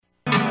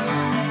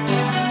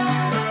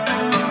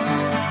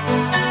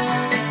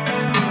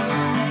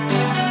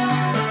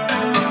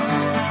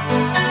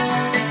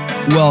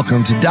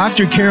Welcome to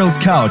Dr. Carol's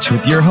Couch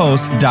with your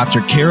host, Dr.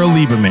 Carol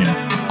Lieberman.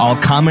 All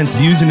comments,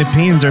 views, and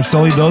opinions are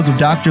solely those of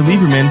Dr.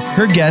 Lieberman,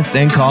 her guests,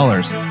 and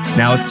callers.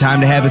 Now it's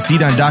time to have a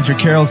seat on Dr.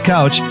 Carol's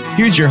Couch.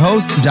 Here's your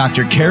host,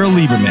 Dr. Carol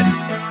Lieberman.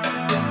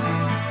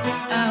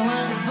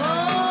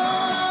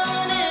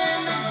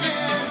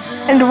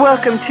 And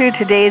welcome to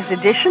today's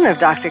edition of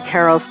Dr.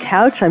 Carol's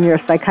Couch. I'm your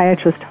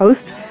psychiatrist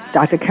host,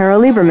 Dr.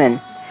 Carol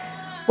Lieberman.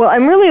 Well,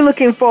 I'm really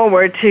looking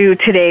forward to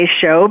today's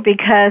show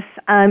because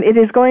it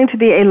is going to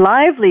be a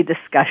lively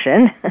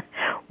discussion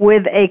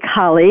with a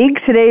colleague.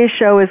 Today's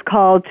show is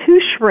called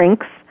Two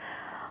Shrinks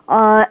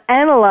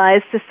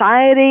Analyze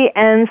Society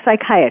and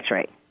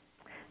Psychiatry.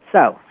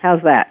 So,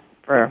 how's that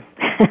for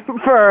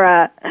for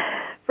a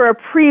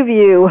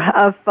preview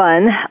of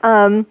fun?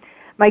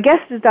 My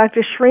guest is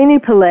Dr. Srini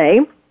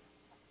Pillai.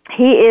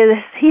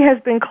 He has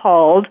been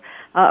called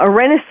a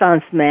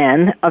Renaissance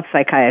man of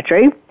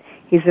psychiatry.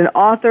 He's an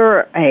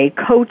author, a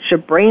coach, a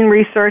brain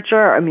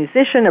researcher, a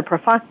musician, a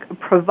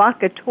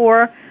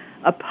provocateur,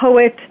 a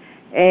poet,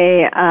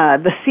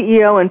 the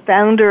CEO and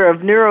founder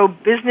of Neuro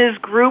Business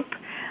Group,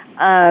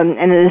 and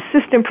an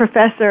assistant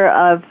professor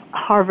of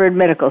Harvard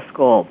Medical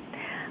School.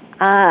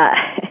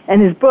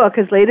 And his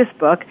latest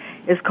book,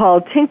 is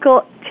called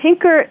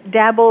Tinker,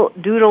 Dabble,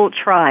 Doodle,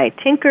 Try.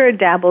 Tinker,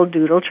 Dabble,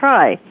 Doodle,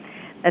 Try.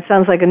 That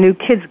sounds like a new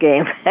kids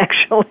game,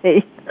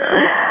 actually.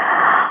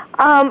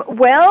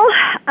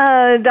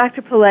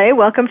 Dr. Pillai,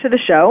 welcome to the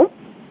show.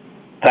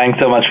 Thanks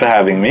so much for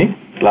having me.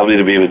 Lovely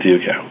to be with you,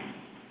 Carol.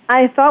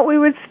 I thought we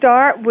would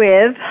start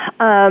with,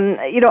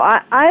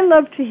 I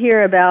love to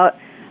hear about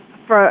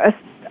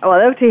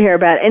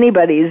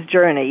anybody's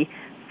journey.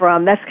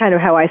 That's kind of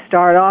how I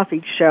start off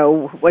each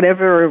show,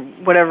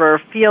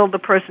 whatever field the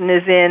person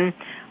is in,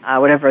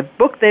 whatever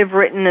book they've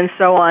written, and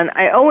so on.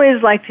 I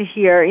always like to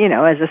hear,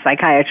 as a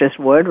psychiatrist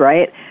would,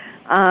 right?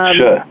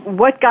 Sure.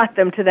 What got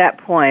them to that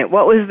point?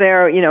 What was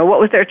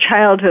their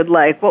childhood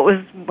like?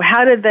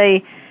 How did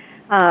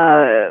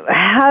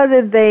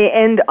they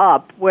end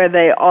up where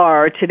they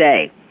are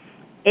today?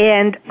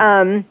 And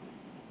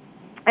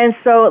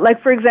so,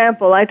 like, for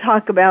example, I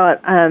talk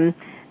about,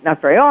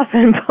 not very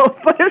often,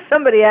 but if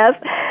somebody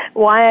asks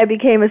why I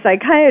became a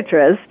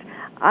psychiatrist,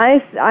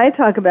 I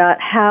talk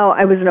about how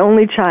I was an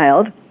only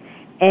child.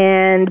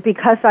 And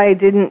because I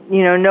didn't,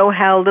 know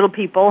how other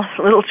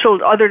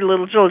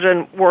little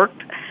children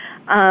worked,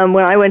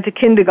 when I went to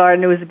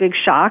kindergarten, it was a big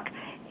shock.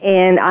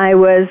 And I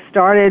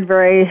started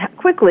very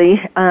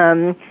quickly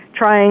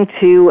trying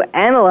to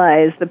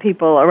analyze the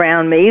people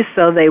around me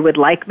so they would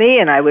like me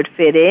and I would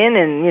fit in.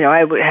 And,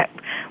 I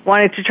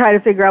wanted to try to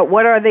figure out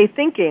what are they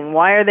thinking?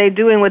 Why are they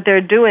doing what they're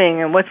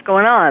doing? And what's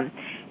going on?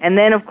 And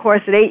then, of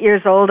course, at 8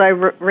 years old, I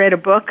read a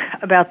book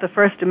about the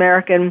first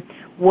American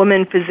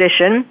woman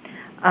physician,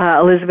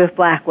 Elizabeth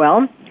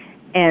Blackwell,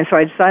 and so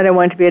I decided I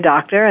wanted to be a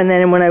doctor. And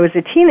then when I was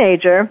a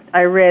teenager,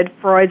 I read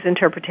Freud's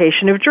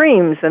interpretation of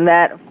dreams, and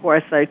that, of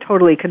course, I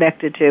totally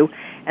connected to,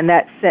 and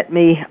that set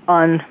me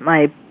on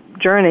my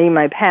journey,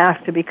 my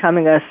path to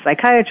becoming a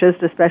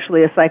psychiatrist,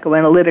 especially a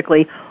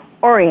psychoanalytically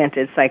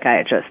oriented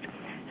psychiatrist.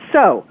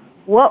 So,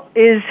 what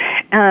was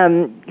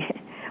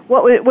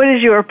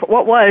your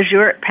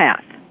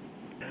path?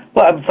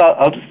 Well,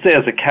 I'll just say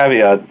as a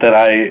caveat that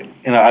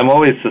I'm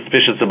always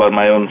suspicious about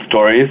my own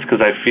stories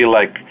because I feel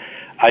like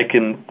I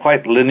can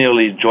quite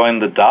linearly join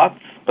the dots,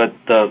 but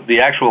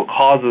the actual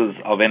causes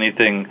of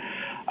anything,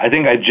 I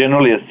think I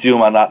generally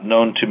assume are not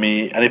known to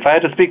me. And if I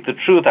had to speak the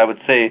truth, I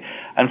would say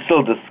I'm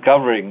still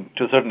discovering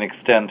to a certain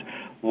extent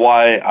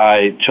why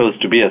I chose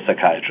to be a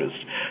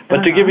psychiatrist.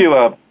 But to give you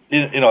a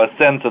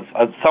sense of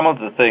some of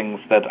the things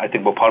that I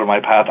think were part of my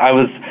path. I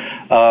was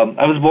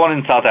born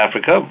in South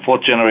Africa,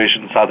 fourth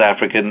generation South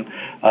African,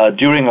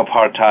 during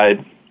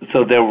apartheid.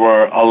 So there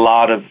were a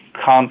lot of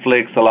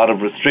conflicts, a lot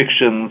of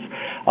restrictions,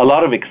 a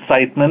lot of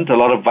excitement, a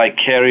lot of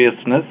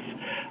vicariousness,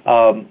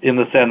 in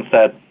the sense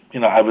that,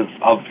 I was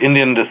of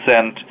Indian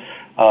descent,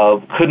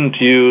 couldn't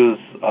use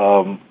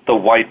the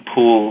white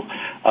pool.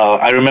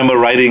 I remember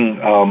writing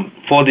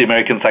for the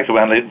American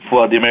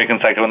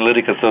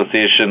Psychoanalytic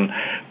Association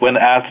when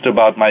asked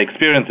about my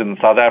experience in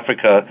South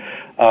Africa.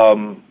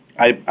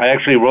 I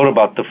actually wrote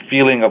about the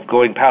feeling of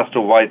going past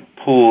a white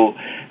pool,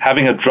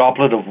 having a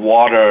droplet of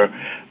water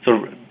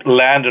sort of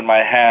land in my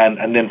hand,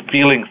 and then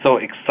feeling so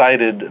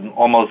excited and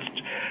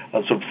almost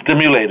sort of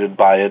stimulated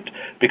by it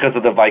because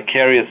of the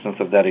vicariousness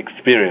of that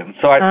experience.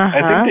 So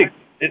I think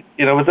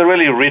it was a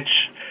really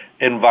rich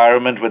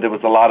environment where there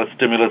was a lot of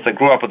stimulus. I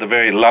grew up with a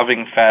very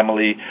loving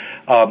family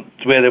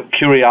where the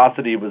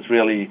curiosity was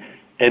really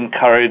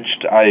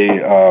encouraged. I,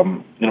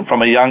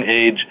 from a young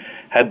age,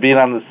 had been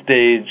on the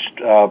stage,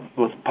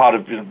 was part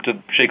of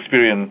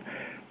Shakespearean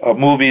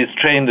movies,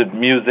 trained in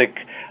music.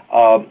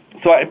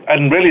 So I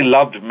really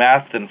loved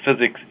math and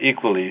physics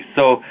equally.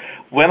 So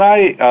when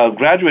I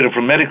graduated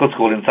from medical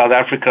school in South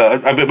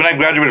Africa, when I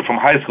graduated from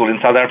high school in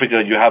South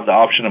Africa, you have the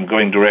option of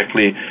going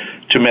directly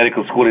to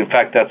medical school. In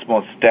fact, that's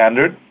more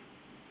standard.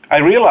 I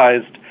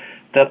realized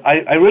that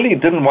I really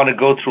didn't want to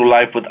go through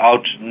life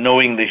without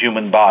knowing the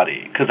human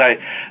body, because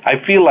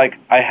I feel like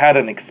I had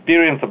an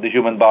experience of the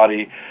human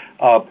body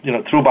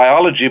through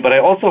biology, but I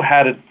also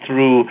had it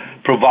through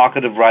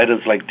provocative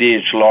writers like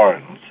D.H.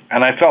 Lawrence.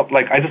 And I felt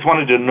like I just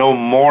wanted to know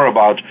more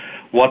about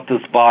what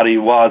this body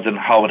was and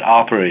how it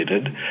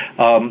operated.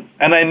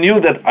 And I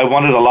knew that I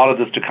wanted a lot of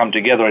this to come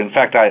together. In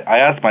fact, I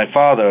asked my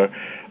father,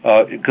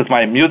 because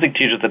my music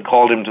teachers had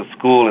called him to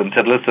school and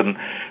said, listen,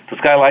 this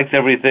guy likes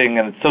everything,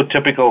 and it's so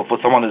typical for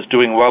someone who's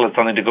doing well at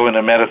something to go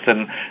into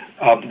medicine.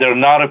 There are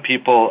not a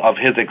people of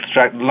his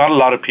not a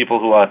lot of people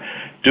who are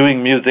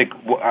doing music.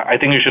 I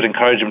think you should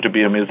encourage him to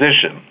be a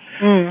musician.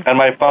 And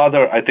my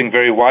father, I think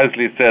very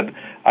wisely said,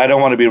 I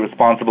don't want to be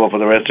responsible for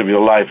the rest of your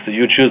life, so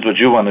you choose what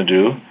you want to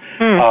do.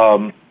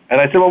 And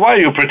I said, well, why are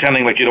you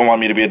pretending like you don't want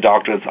me to be a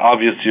doctor? It's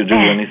obvious you do.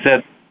 And he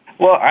said,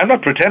 well, I'm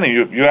not pretending.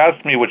 You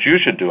asked me what you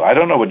should do. I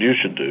don't know what you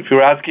should do. If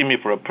you're asking me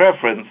for a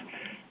preference,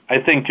 I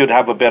think you'd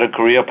have a better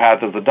career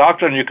path as a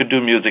doctor and you could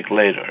do music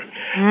later.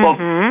 Well,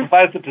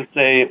 suffice it to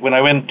say, when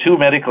I went to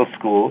medical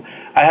school,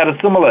 I had a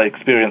similar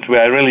experience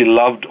where I really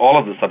loved all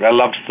of this stuff. I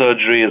loved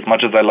surgery as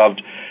much as I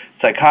loved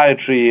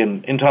psychiatry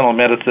and internal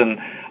medicine.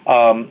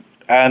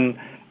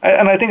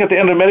 And I think at the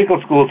end of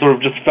medical school, sort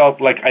of just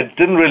felt like I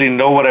didn't really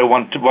know what I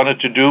wanted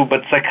to do,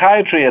 but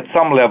psychiatry at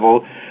some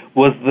level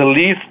was the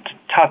least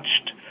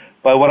touched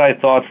by what I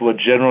thought were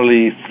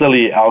generally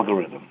silly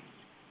algorithms.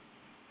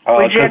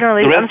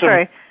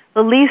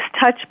 The least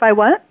touched by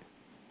what?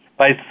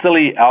 By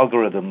silly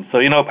algorithms. So,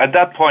 at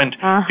that point,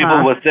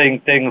 people were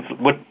saying things,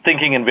 were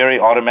thinking in very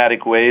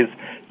automatic ways.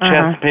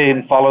 Chest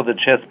pain, follow the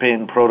chest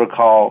pain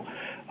protocol.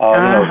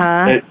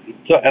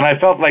 And I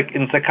felt like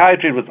in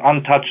psychiatry it was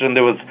untouched, and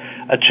there was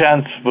a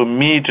chance for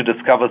me to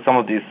discover some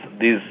of these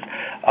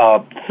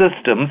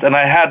systems. And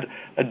I had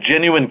a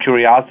genuine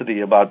curiosity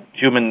about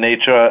human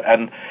nature.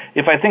 And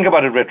if I think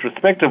about it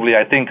retrospectively,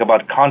 I think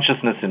about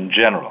consciousness in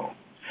general,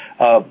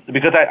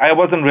 because I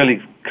wasn't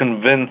really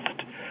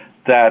convinced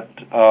that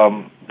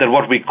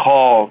what we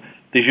call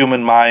the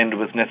human mind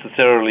was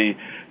necessarily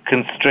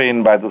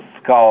constrained by the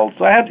skull.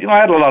 So I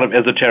had a lot of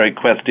esoteric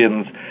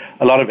questions,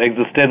 a lot of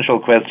existential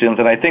questions,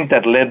 and I think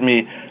that led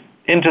me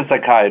into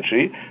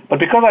psychiatry. But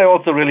because I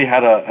also really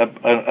had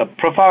a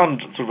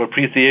profound sort of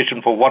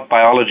appreciation for what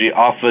biology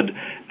offered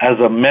as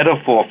a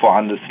metaphor for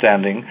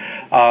understanding,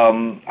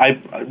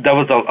 that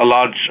was a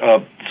large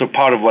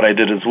part of what I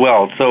did as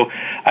well. So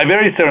I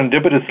very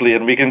serendipitously,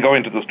 and we can go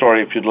into the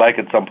story if you'd like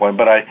at some point,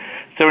 but I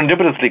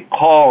serendipitously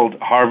called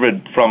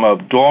Harvard from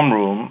a dorm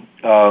room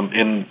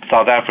in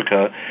South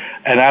Africa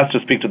and asked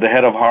to speak to the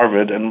head of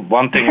Harvard, and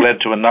one thing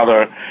led to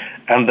another,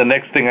 and the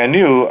next thing I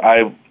knew,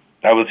 I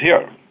was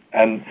here.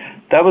 And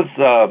that was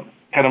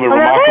kind of a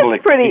remarkable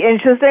experience. That's pretty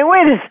interesting.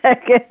 Wait a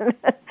second.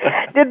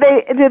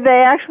 Did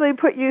they actually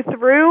put you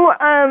through,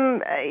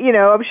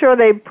 I'm sure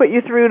they put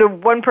you through to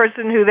one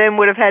person who then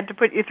would have had to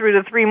put you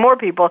through to three more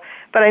people,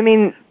 but I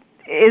mean,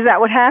 is that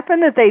what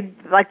happened?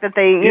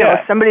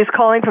 Somebody's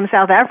calling from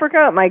South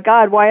Africa? Oh my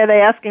God, why are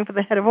they asking for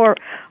the head of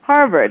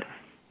Harvard?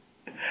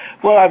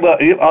 Well,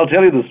 I'll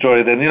tell you the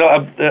story then.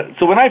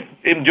 So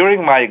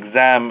during my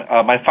exam,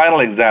 my final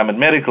exam in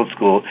medical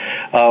school,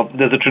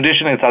 there's a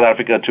tradition in South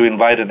Africa to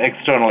invite an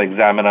external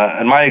examiner,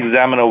 and my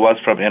examiner was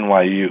from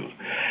NYU.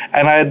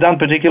 And I had done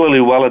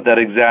particularly well at that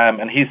exam,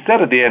 and he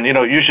said at the end,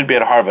 you should be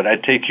at Harvard.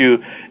 I'd take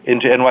you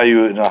into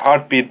NYU in a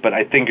heartbeat, but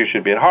I think you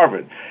should be at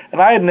Harvard.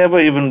 And I had never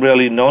even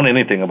really known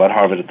anything about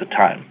Harvard at the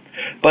time.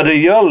 But a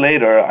year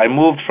later, I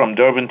moved from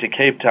Durban to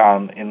Cape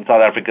Town in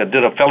South Africa,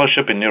 did a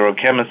fellowship in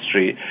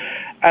neurochemistry.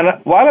 And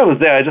while I was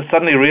there, I just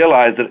suddenly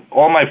realized that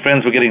all my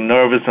friends were getting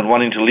nervous and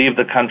wanting to leave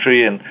the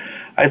country. And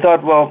I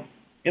thought, well,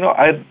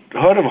 I'd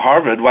heard of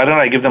Harvard. Why don't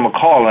I give them a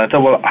call? And I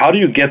thought, well, how do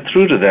you get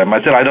through to them?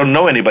 I said, I don't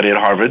know anybody at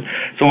Harvard.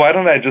 So why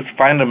don't I just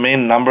find a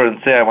main number and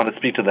say I want to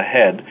speak to the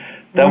head?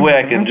 That way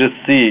I can just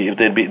see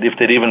if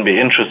they'd even be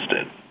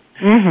interested.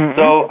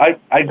 So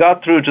I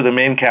got through to the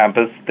main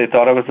campus. They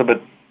thought I was a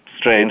bit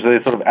strange. So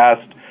they sort of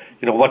asked,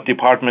 what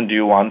department do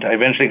you want? I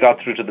eventually got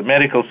through to the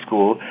medical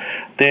school.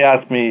 They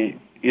asked me,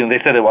 they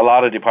said there were a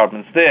lot of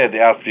departments there. They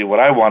asked me what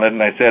I wanted,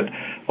 and I said,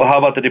 well, how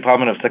about the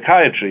Department of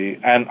Psychiatry?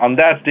 And on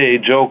that day,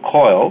 Joe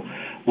Coyle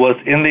was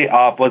in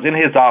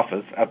his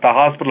office at the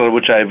hospital at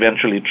which I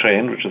eventually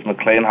trained, which is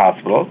McLean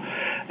Hospital,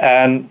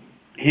 and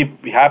he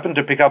happened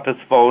to pick up his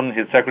phone.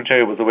 His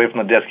secretary was away from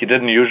the desk. He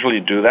didn't usually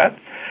do that.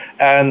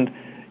 And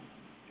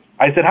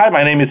I said, hi,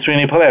 my name is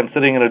Srini Pillai. I'm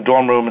sitting in a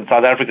dorm room in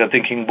South Africa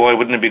thinking, boy,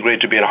 wouldn't it be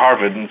great to be at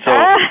Harvard? And so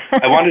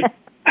I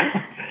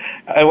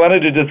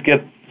wanted to just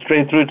get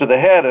straight through to the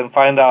head and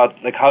find out,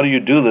 how do you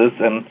do this,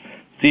 and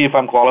see if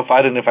I'm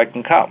qualified and if I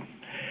can come.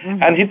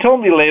 And he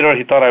told me later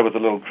he thought I was a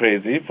little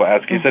crazy for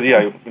asking. He said,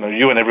 yeah,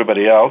 you and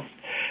everybody else.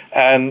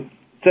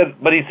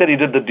 But he said he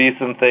did the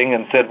decent thing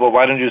and said, well,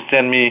 why don't you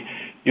send me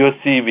your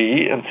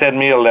CV and send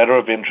me a letter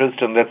of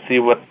interest, and let's see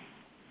what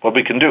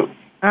we can do.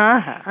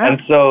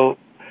 And so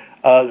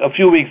a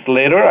few weeks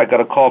later, I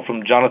got a call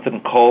from Jonathan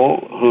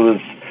Cole, who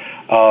is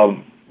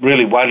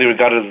really widely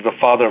regarded as the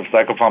father of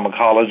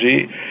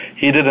psychopharmacology.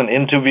 He did an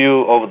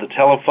interview over the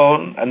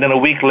telephone, and then a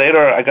week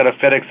later, I got a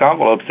FedEx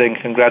envelope saying,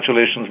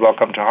 "Congratulations,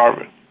 welcome to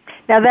Harvard."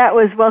 Now, that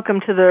was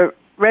welcome to the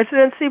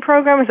residency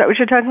program? Is that what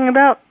you're talking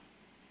about?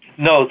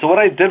 No. So what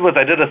I did was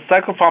I did a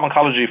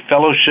psychopharmacology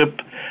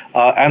fellowship,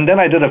 and then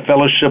I did a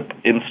fellowship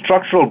in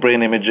structural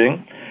brain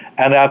imaging,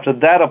 and after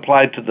that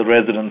applied to the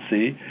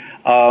residency.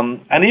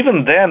 And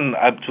even then,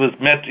 I was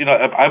met,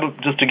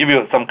 just to give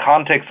you some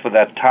context for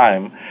that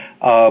time,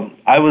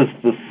 I was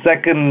the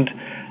second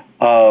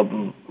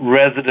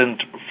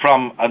resident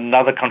from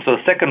another country, so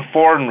the second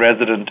foreign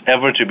resident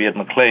ever to be at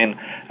McLean,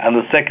 and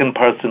the second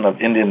person of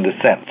Indian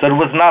descent. So it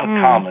was not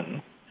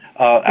common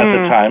at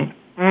the time.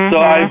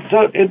 Mm-hmm.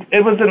 So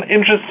it was an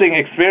interesting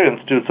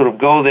experience to sort of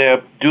go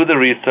there, do the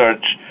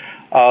research,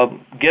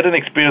 get an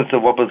experience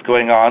of what was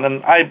going on,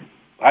 and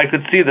I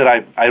could see that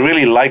I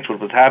really liked what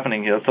was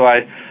happening here. So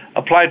I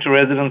applied to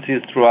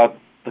residencies throughout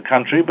the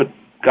country, but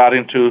got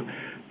into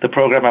the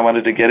program I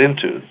wanted to get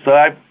into. So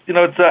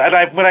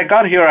when I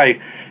got here, I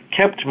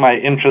kept my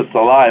interests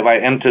alive. I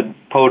entered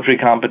poetry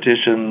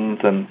competitions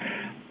and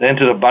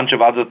entered a bunch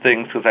of other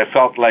things because I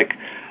felt like,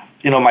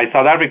 my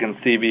South African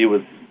CV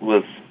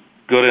was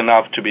good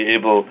enough to be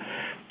able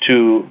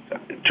to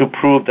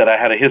prove that I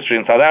had a history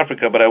in South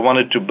Africa, but I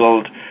wanted to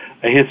build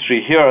a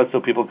history here so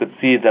people could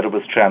see that it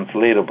was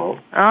translatable.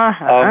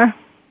 Uh-huh.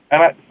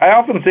 And I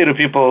often say to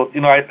people,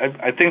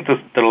 I think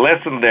the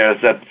lesson there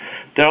is that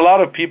there are a lot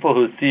of people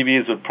whose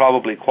CVs would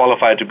probably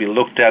qualify to be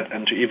looked at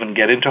and to even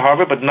get into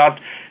Harvard, but not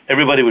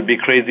everybody would be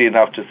crazy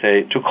enough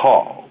to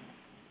call.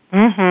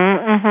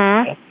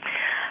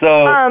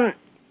 So,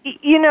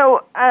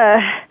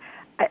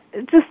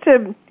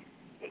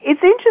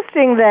 it's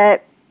interesting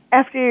that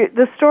after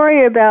the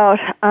story about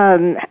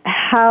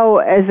how,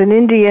 as an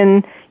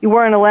Indian, you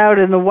weren't allowed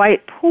in the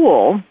white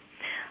pool,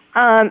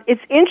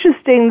 it's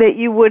interesting that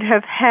you would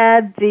have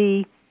had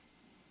the,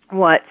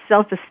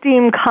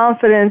 self-esteem,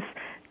 confidence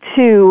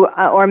to,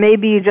 or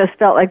maybe you just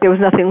felt like there was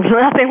nothing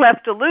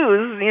left to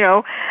lose,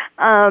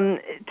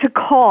 to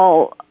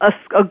call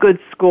a good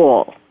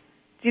school.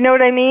 Do you know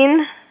what I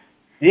mean?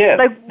 Yes.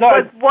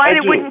 Why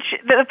wouldn't you,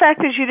 the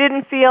fact that you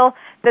didn't feel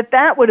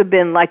that would have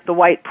been like the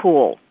white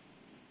pool?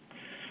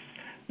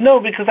 No,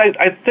 because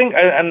I think,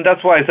 and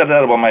that's why I said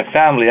that about my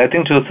family, I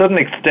think to a certain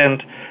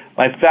extent,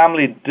 my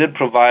family did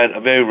provide a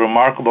very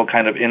remarkable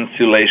kind of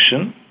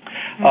insulation.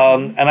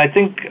 And I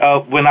think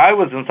when I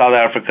was in South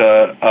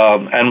Africa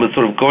and was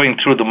sort of going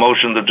through the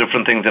motions of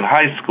different things in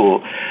high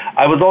school,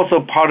 I was also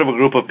part of a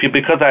group of people,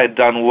 because I had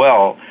done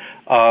well,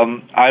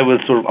 I was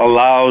sort of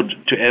allowed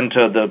to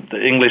enter the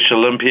English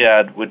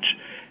Olympiad,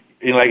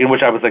 in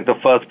which I was like the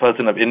first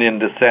person of Indian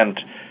descent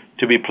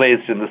to be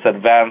placed in this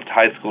advanced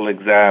high school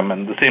exam,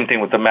 and the same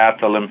thing with the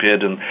Math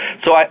Olympiad. And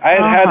so I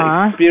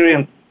had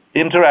experience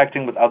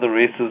interacting with other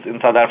races in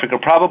South Africa,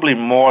 probably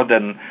more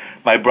than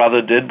my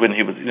brother did when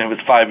he was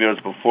 5 years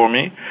before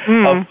me.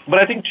 But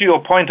I think to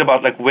your point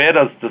about where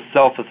does the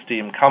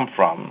self-esteem come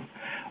from,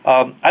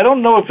 I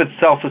don't know if it's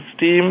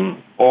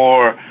self-esteem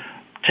or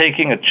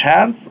taking a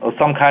chance or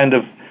some kind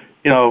of,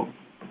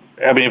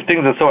 if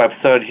things are so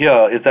absurd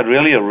here, is that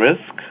really a risk?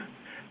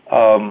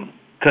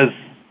 Because,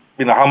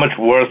 how much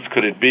worse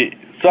could it be?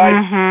 So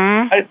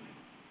I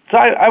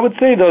would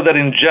say, though, that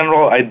in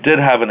general, I did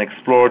have an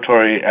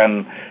exploratory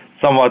and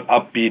somewhat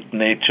upbeat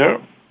nature,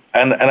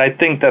 and I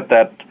think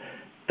that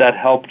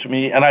helped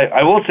me. And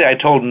I will say I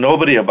told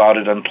nobody about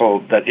it until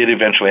that it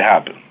eventually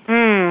happened.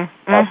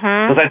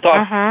 Because I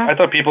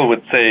thought people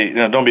would say,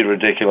 don't be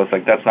ridiculous,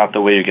 that's not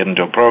the way you get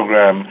into a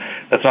program,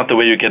 that's not the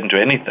way you get into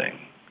anything.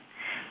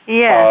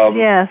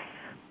 Yes,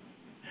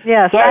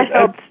 so I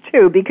hoped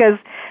too, because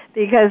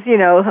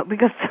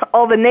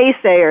all the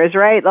naysayers,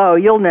 right? Oh,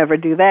 you'll never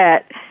do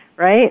that,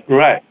 right?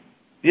 Right.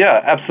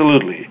 Yeah,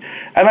 absolutely.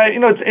 And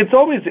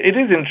it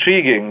is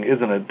intriguing,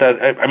 isn't it?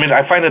 That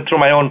I find it through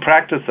my own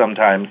practice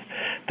sometimes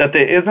that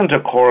there isn't a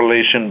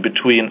correlation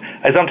between.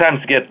 I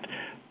sometimes get,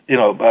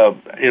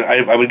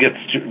 I would get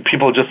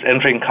people just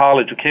entering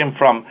college who came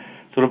from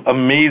sort of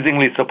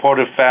amazingly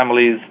supportive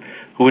families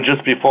who would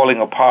just be falling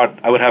apart.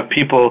 I would have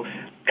people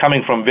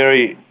coming from a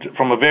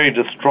very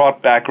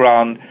distraught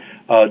background,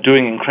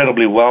 doing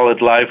incredibly well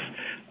at life.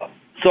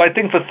 So I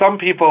think for some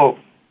people,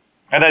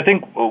 and I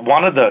think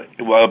one of the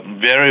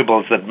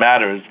variables that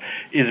matters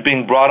is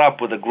being brought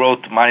up with a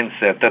growth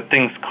mindset that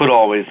things could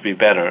always be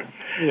better.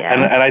 Yeah.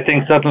 And I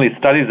think certainly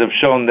studies have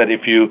shown that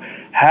if you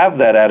have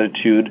that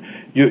attitude,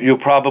 you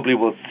probably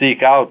will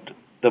seek out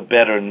the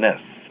betterness.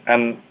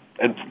 And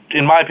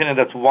in my opinion,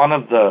 that's one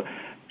of the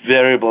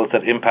variables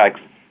that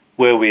impacts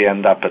where we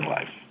end up in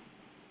life.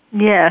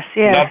 Yes.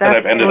 Not that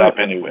I've ended up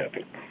anywhere.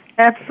 But.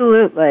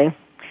 Absolutely.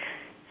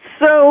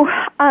 So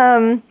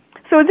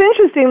it's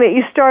interesting that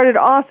you started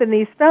off in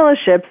these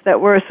fellowships that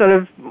were sort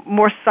of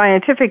more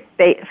scientifically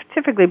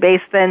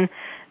based than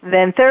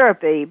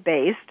therapy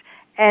based,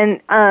 and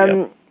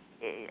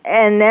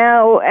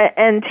now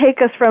and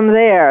take us from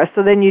there.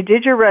 So then you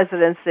did your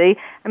residency.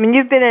 I mean,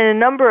 you've been in a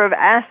number of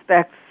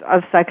aspects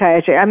of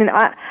psychiatry. I mean,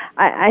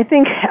 I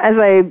think as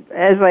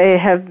I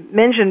have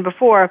mentioned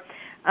before,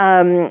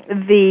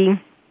 the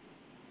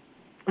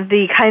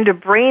kind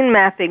of brain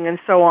mapping and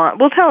so on.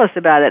 Well, tell us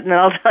about it, and then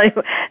I'll tell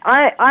you.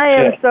 I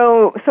am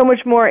so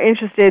much more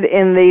interested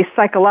in the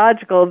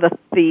psychological,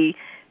 the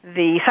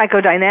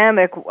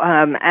psychodynamic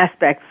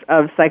aspects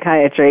of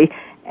psychiatry,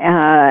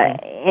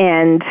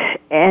 and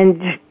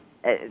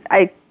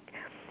I,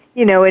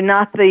 and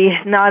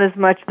not as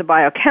much the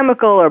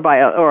biochemical or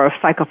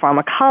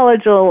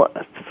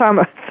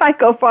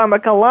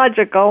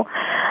psychopharmacological.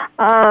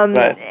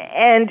 Right.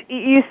 And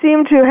you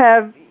seem to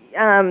have.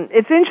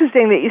 It's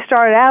interesting that you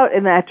started out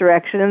in that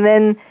direction, and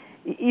then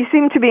you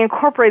seem to be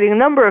incorporating a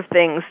number of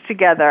things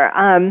together.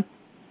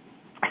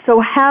 So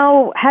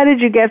how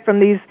did you get from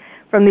these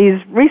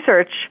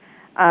research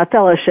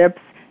fellowships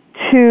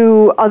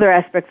to other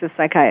aspects of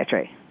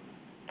psychiatry?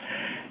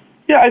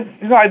 Yeah,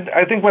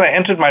 I think when I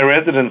entered my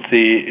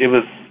residency, it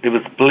was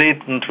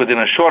blatant within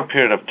a short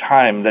period of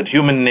time that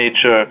human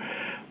nature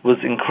was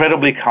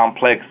incredibly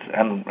complex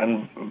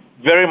and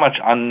very much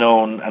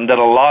unknown, and that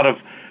a lot of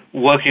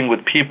working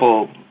with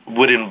people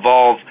would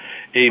involve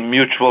a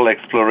mutual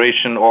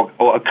exploration or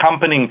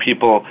accompanying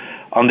people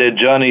on their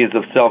journeys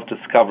of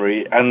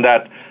self-discovery, and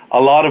that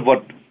a lot of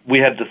what we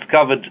had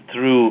discovered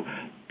through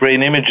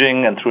brain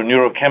imaging and through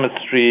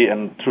neurochemistry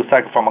and through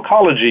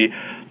psychopharmacology,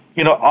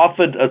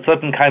 offered a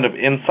certain kind of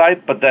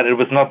insight, but that it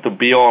was not the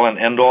be-all and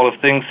end-all of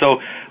things. So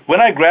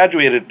when I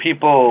graduated,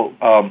 people,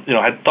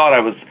 had thought I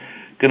was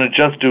going to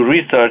just do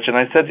research, and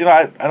I said,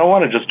 I don't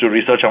want to just do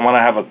research. I want to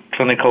have a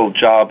clinical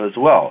job as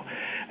well.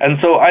 And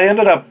so I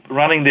ended up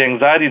running the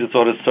anxiety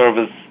disorder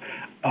service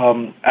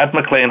at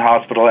McLean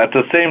Hospital at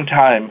the same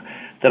time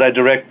that I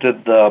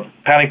directed the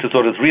panic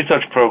disorders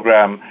research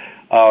program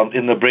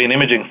in the Brain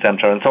Imaging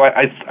Center. And so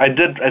I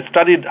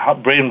studied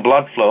brain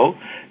blood flow,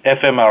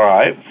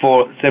 fMRI,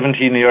 for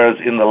 17 years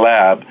in the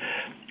lab,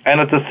 and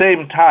at the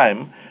same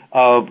time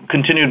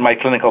continued my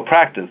clinical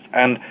practice.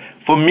 And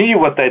for me,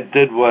 what that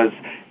did was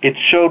it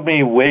showed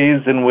me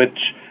ways in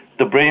which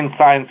the brain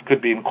science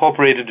could be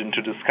incorporated into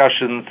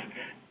discussions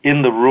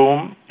in the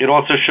room. It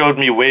also showed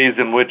me ways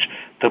in which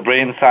the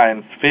brain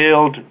science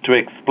failed to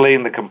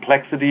explain the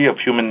complexity of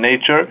human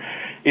nature.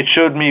 It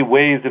showed me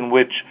ways in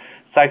which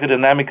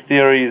psychodynamic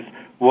theories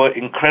were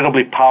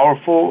incredibly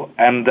powerful,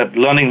 and that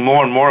learning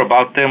more and more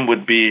about them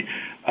would be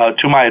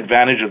to my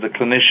advantage as a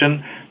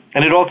clinician.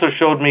 And it also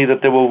showed me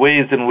that there were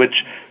ways in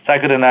which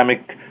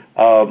psychodynamic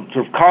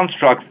sort of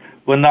constructs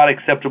were not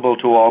acceptable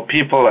to all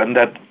people, and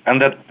that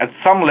at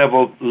some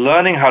level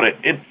learning how to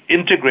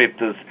integrate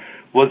this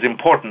was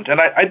important. And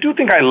I do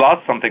think I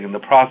lost something in the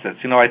process.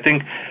 I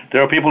think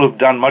there are people who've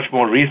done much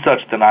more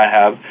research than I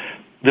have.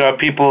 There are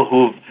people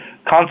who've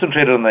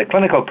concentrated on their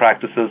clinical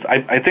practices.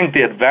 I think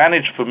the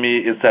advantage for me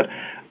is that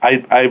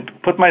I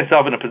put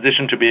myself in a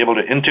position to be able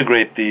to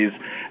integrate these,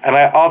 and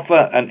I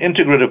offer an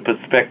integrative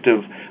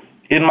perspective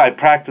in my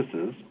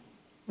practices.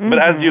 Mm-hmm. But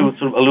as you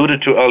sort of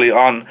alluded to early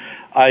on,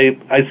 I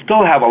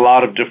still have a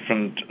lot of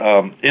different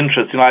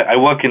interests. I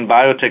work in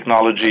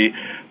biotechnology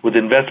with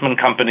investment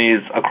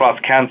companies across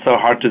cancer,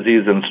 heart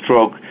disease, and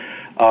stroke,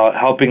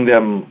 helping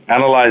them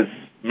analyze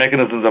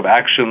mechanisms of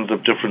actions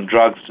of different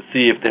drugs to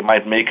see if they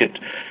might make it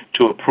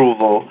to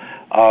approval.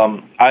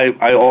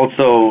 I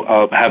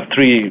also have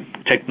 3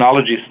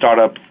 technology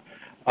startups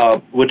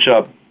which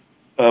are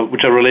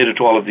related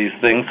to all of these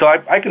things. So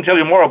I can tell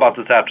you more about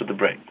this after the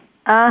break.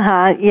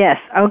 Yes.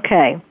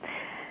 Okay.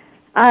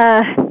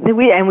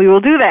 We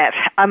will do that.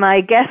 My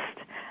guest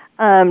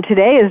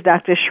today is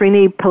Dr.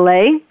 Srini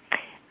Pillay,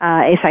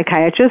 a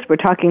psychiatrist. We're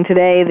talking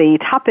today. The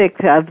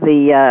topic of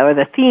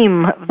the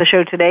theme of the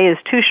show today is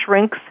Two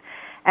Shrinks: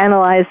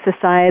 Analyze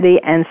Society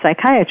and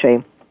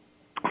Psychiatry.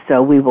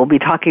 So we will be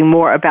talking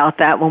more about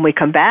that when we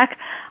come back.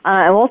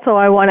 And also,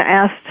 I want to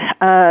ask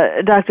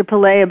Dr.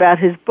 Pillay about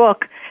his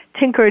book,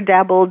 Tinker,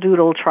 Dabble,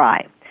 Doodle,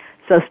 Try.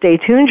 So stay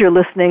tuned. You're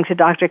listening to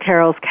Dr.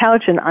 Carol's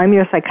Couch, and I'm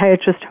your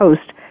psychiatrist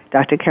host,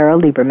 Dr. Carol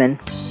Lieberman.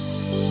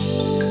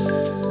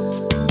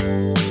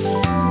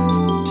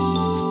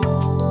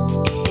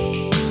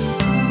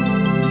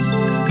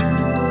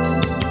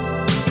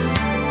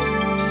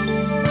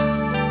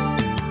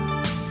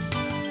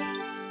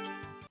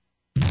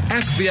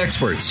 Ask the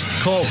experts.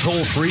 Call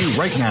toll-free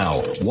right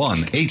now,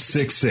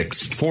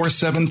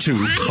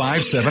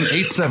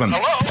 1-866-472-5787.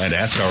 And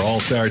ask our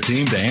All-Star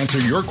team to answer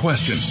your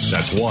question.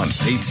 That's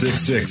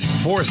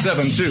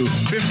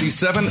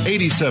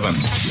 1-866-472-5787.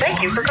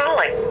 Thank you for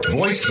calling.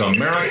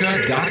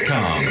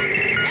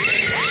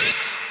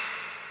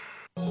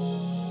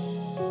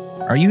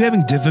 VoiceAmerica.com. Are you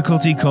having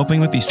difficulty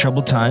coping with these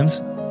troubled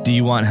times? Do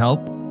you want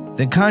help?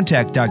 Then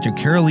contact Dr.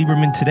 Carol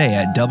Lieberman today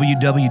at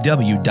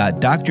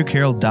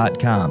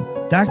www.drcarol.com.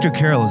 Dr.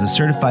 Carol is a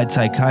certified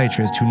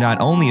psychiatrist who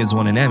not only has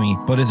won an Emmy,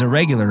 but is a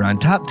regular on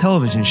top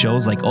television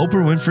shows like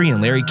Oprah Winfrey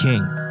and Larry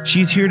King.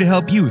 She's here to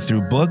help you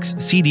through books,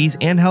 CDs,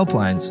 and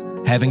helplines.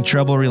 Having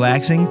trouble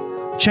relaxing?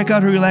 Check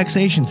out her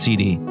relaxation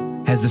CD.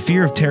 Has the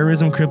fear of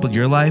terrorism crippled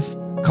your life?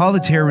 Call the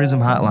Terrorism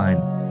Hotline.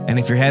 And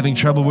if you're having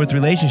trouble with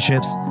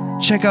relationships,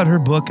 check out her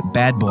book,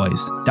 Bad Boys.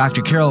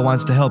 Dr. Carol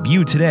wants to help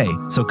you today,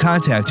 so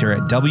contact her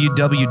at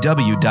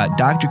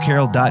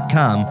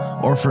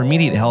www.drcarol.com or for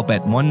immediate help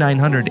at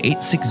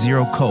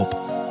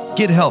 1-900-860-COPE.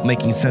 Get help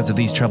making sense of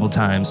these troubled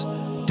times.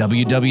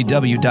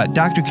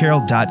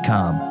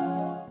 www.drcarol.com.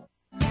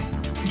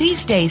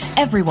 These days,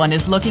 everyone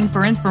is looking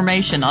for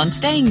information on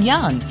staying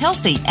young,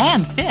 healthy,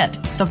 and fit.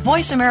 The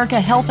Voice America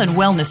Health and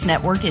Wellness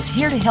Network is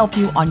here to help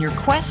you on your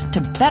quest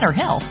to better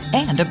health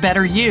and a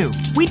better you.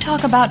 We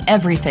talk about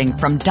everything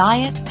from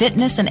diet,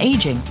 fitness, and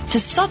aging to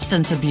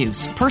substance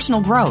abuse, personal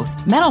growth,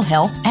 mental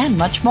health, and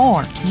much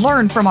more.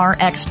 Learn from our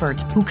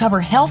experts who cover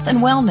health and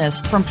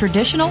wellness from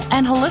traditional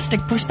and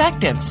holistic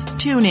perspectives.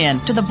 Tune in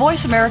to the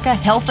Voice America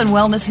Health and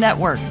Wellness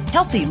Network.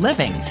 Healthy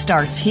living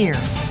starts here.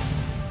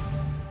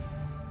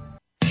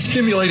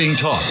 Stimulating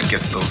talk. It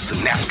gets those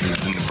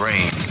synapses in the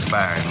brain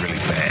firing really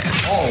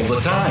fast. All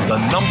the time. The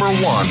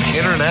 #1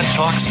 internet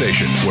talk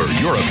station where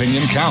your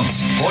opinion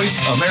counts.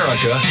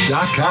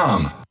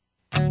 VoiceAmerica.com.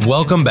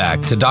 Welcome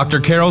back to Dr.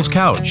 Carol's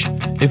Couch.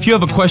 If you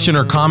have a question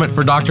or comment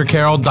for Dr.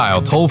 Carol,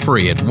 dial toll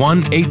free at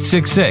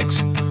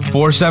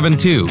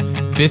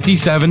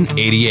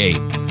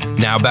 1-866-472-5788.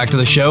 Now back to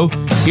the show.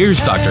 Here's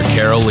Dr.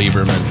 Carol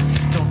Lieberman.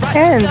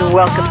 And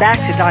welcome back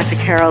to Dr.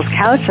 Carol's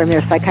Couch. I'm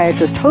your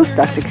psychiatrist host,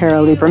 Dr.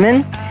 Carol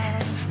Lieberman.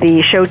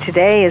 The show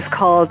today is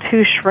called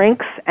Two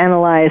Shrinks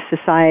Analyze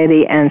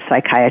Society and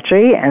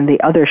Psychiatry, and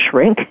the other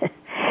shrink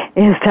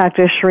is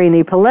Dr.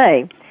 Srini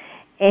Pillay.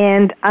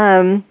 And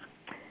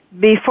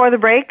before the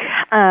break,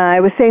 I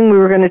was saying we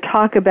were going to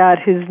talk about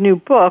his new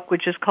book,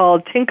 which is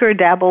called Tinker,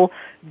 Dabble,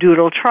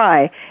 Doodle,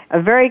 Try, a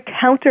very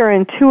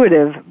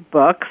counterintuitive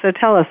book, so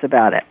tell us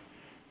about it.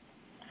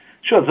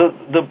 Sure.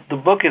 The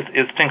book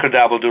is Tinker,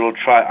 Dabble, Doodle,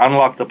 Try,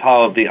 Unlock the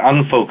Power of the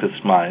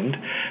Unfocused Mind.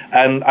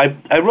 And I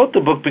wrote the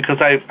book because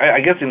I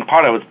guess in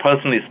part I was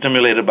personally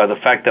stimulated by the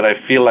fact that I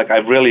feel like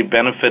I've really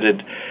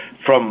benefited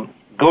from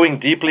going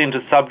deeply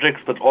into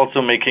subjects but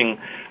also making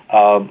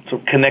sort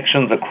of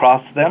connections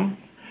across them.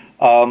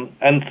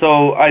 And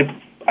so I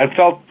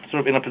felt sort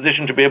of in a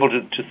position to be able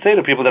to say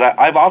to people that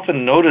I've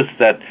often noticed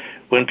that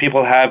when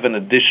people have an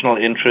additional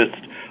interest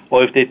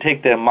or if they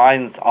take their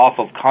minds off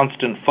of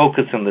constant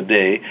focus in the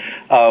day,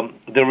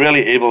 they're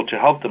really able to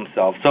help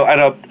themselves. So at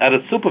a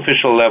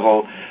superficial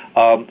level,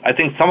 I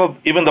think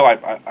even though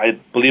I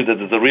believe that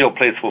there's a real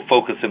place for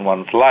focus in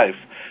one's life,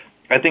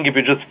 I think if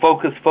you just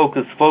focus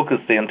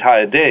the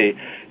entire day,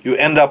 you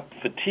end up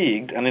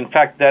fatigued. And in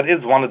fact, that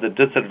is one of the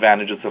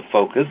disadvantages of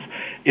focus.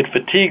 It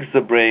fatigues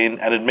the brain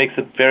and it makes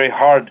it very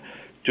hard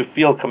to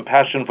feel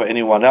compassion for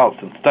anyone else.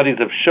 And studies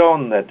have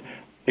shown that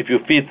if you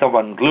feed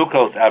someone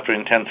glucose after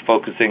intense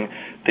focusing,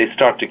 they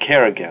start to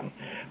care again.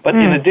 But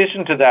in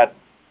addition to that,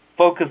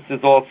 focus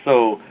is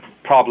also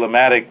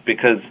problematic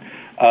because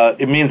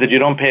it means that you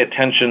don't pay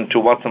attention to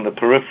what's on the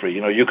periphery.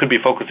 You know, you could be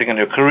focusing on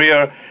your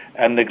career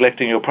and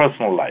neglecting your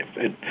personal life.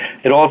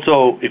 It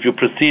also, if you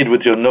proceed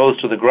with your nose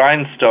to the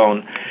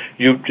grindstone,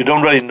 you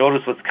don't really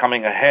notice what's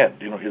coming ahead.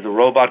 You know, is a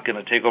robot going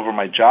to take over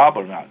my job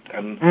or not?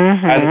 And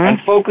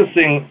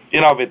focusing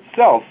in of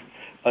itself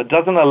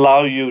doesn't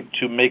allow you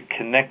to make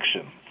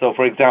connections. So,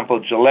 for example,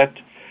 Gillette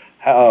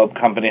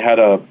company had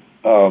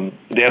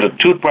they had a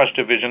toothbrush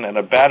division and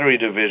a battery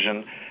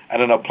division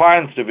and an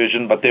appliance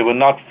division, but they were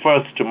not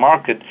first to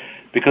market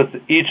because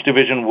each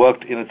division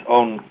worked in its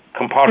own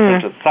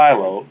compartment, a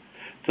silo.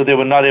 So they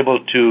were not able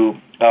to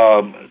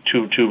go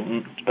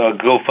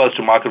first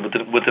to market with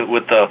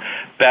the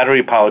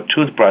battery-powered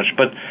toothbrush.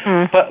 But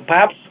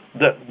perhaps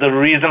the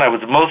reason I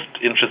was most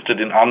interested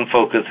in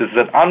Unfocus is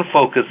that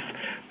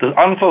the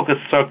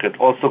unfocused circuit,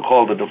 also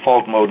called the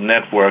default mode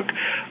network,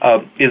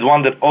 is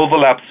one that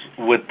overlaps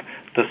with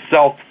the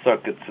self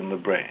circuits in the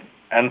brain.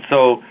 And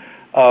so,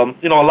 a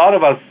lot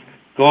of us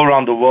go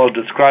around the world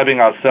describing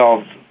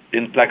ourselves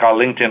in like our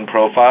LinkedIn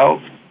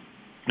profiles.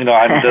 You know,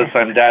 I'm this,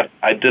 I'm that,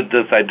 I did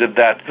this, I did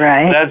that.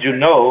 Right. But as you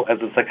know,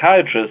 as a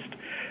psychiatrist,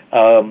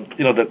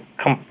 the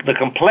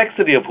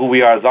complexity of who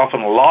we are is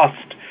often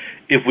lost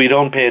if we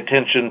don't pay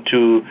attention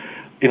to,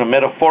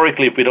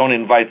 metaphorically, if we don't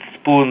invite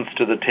spoons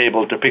to the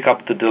table to pick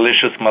up the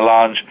delicious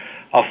melange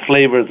of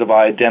flavors of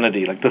our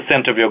identity, like the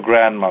scent of your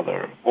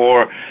grandmother,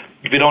 or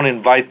if we don't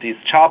invite these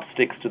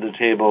chopsticks to the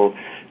table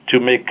to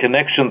make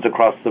connections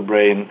across the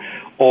brain,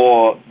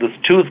 or this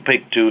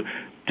toothpick to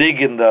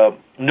dig in the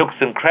nooks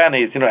and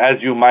crannies,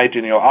 as you might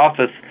in your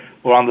office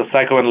or on the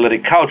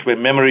psychoanalytic couch where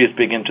memories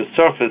begin to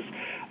surface.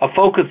 A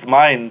focused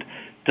mind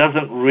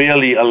doesn't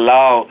really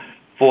allow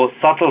for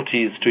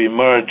subtleties to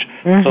emerge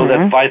so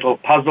that vital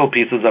puzzle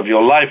pieces of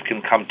your life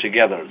can come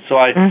together. So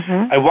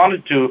I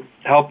wanted to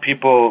help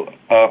people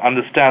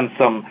understand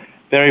some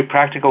very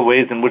practical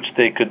ways in which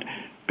they could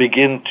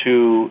begin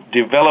to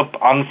develop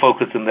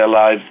unfocus in their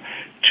lives,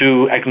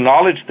 to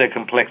acknowledge their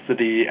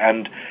complexity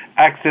and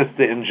access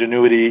their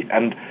ingenuity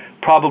and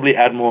probably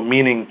add more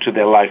meaning to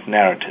their life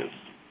narratives.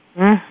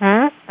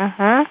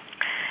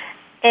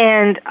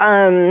 And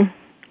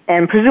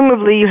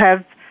presumably you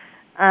have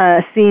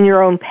seen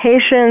your own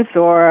patients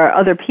or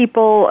other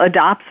people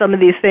adopt some of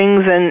these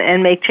things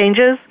and make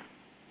changes?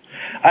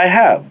 I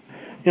have.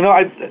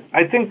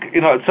 I think,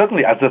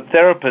 certainly as a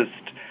therapist,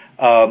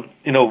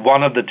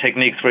 one of the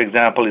techniques, for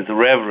example, is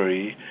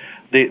reverie,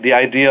 the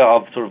idea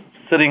of sort of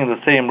sitting in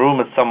the same room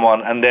as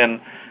someone and then,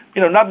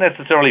 not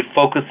necessarily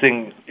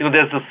focusing.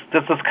 There's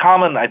this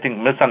common, I think,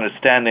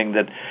 misunderstanding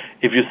that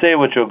if you say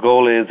what your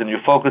goal is and you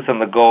focus on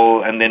the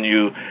goal and then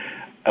you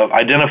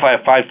identify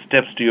 5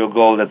 steps to your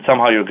goal, that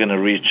somehow you're going to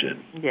reach it.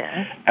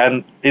 Yeah.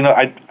 And,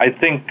 I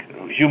think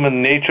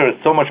human nature is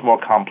so much more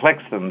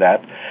complex than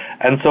that.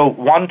 And so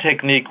one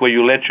technique where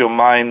you let your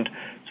mind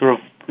sort of,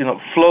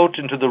 float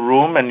into the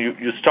room and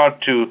you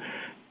start to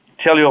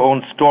tell your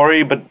own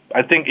story, but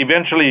I think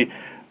eventually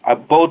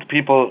both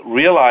people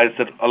realize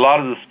that a lot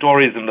of the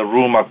stories in the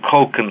room are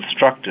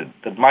co-constructed,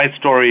 that my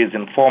story is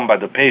informed by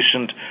the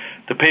patient's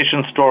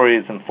story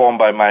is informed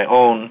by my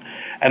own.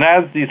 And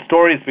as these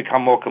stories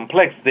become more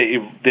complex, they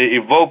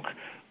evoke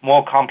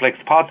more complex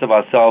parts of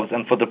ourselves.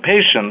 And for the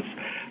patients,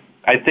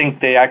 I think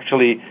they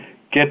actually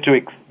get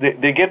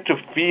to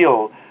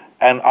feel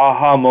an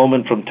aha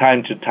moment from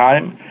time to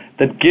time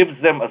that gives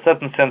them a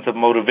certain sense of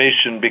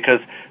motivation because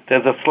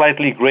there's a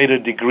slightly greater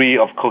degree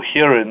of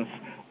coherence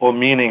or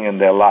meaning in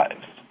their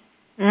lives.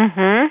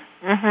 Well,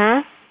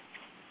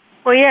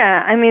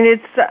 yeah. I mean,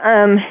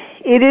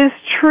 it is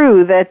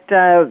true that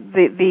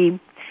the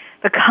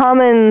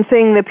common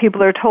thing that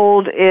people are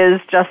told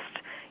is just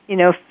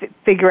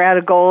figure out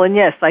a goal, and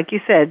yes, like you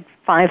said,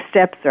 5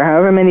 steps or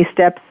however many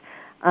steps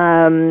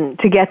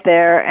to get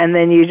there, and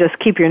then you just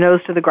keep your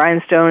nose to the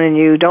grindstone and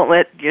you don't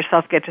let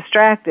yourself get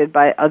distracted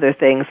by other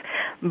things.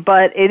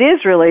 But it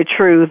is really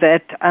true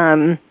that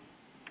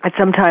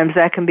sometimes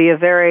that can be a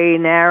very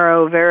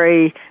narrow,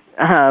 very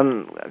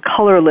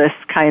colorless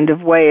kind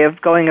of way of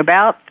going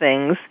about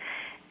things,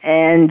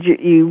 and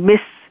you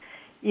miss.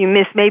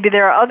 Maybe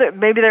there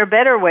are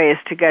better ways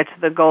to get to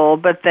the goal,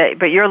 but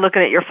you're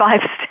looking at your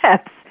 5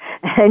 steps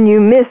and you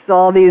miss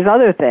all these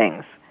other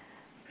things.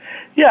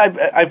 Yeah,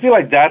 I feel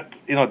like that.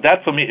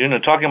 That for me,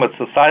 talking about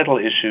societal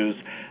issues,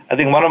 I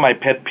think one of my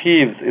pet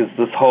peeves is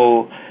this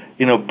whole,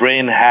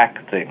 brain hack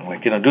thing.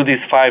 Like, do these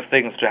 5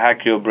 things to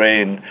hack your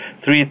brain,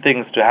 3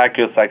 things to hack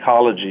your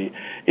psychology.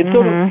 It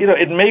sort of,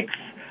 it makes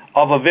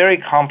of a very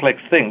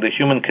complex thing, the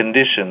human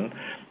condition,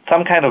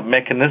 some kind of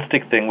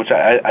mechanistic thing, which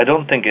I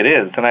don't think it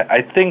is. And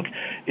I think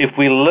if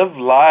we live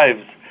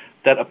lives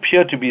that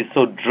appear to be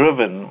so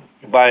driven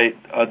by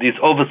these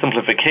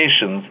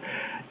oversimplifications,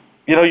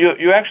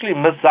 you actually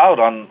miss out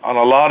on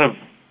a lot of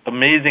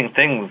amazing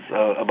things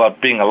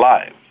about being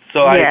alive.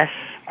 So yes.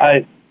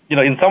 I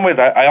in some ways,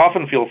 I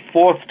often feel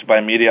forced by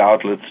media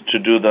outlets to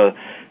do the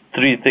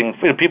 3 things.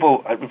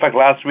 People, in fact,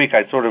 last week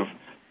I sort of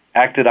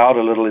acted out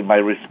a little in my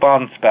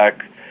response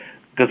back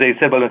because they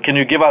said, well, can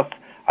you give us,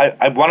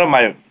 one of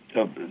my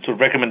sort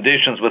of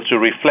recommendations was to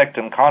reflect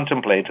and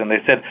contemplate, and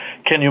they said,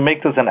 can you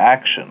make this an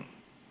action?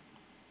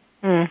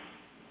 And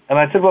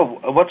I said, well,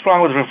 what's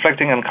wrong with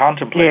reflecting and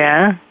contemplating?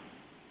 Yeah.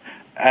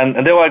 And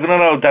they were like,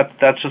 no,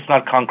 that's just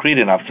not concrete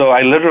enough. So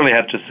I literally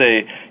had to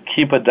say,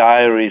 keep a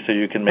diary so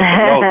you can make a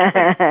note.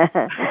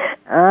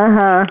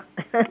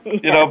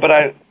 But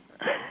I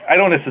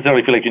don't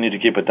necessarily feel like you need to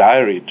keep a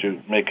diary to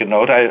make a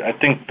note. I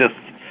think this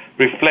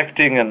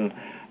reflecting and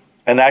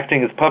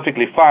acting is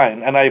perfectly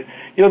fine. And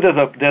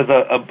there's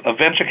a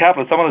venture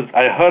capitalist.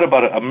 I heard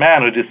about a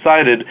man who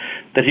decided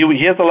that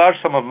he has a large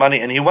sum of money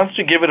and he wants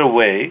to give it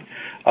away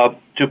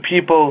to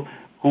people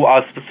who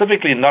are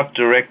specifically not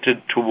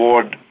directed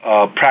toward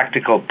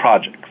practical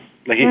projects.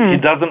 Like he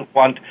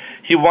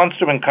wants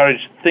to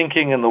encourage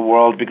thinking in the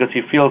world because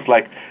he feels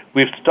like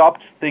we've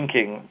stopped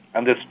thinking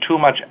and there's too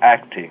much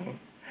acting,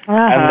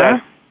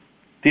 and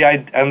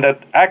that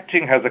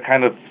acting has a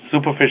kind of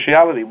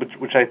superficiality,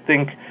 which I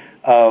think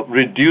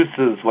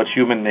reduces what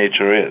human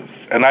nature is.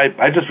 And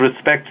I just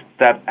respect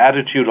that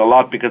attitude a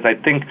lot because I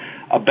think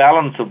a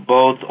balance of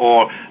both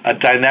or a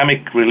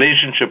dynamic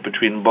relationship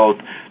between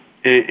both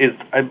is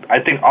I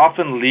think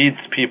often leads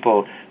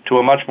people to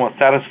a much more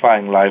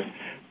satisfying life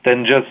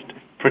than just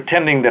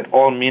pretending that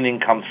all meaning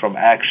comes from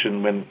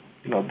action when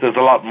there's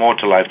a lot more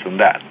to life than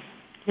that.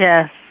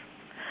 Yes.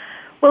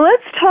 Well,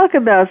 let's talk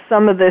about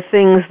some of the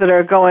things that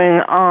are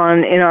going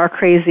on in our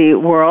crazy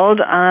world.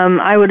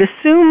 I would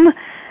assume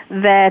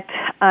that,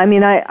 I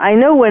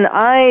know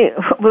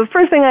the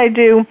first thing I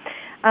do,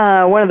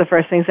 one of the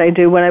first things I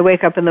do when I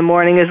wake up in the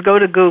morning is go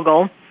to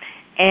Google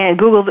and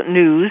Google the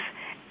news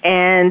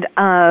and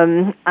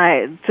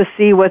to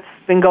see what's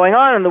been going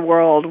on in the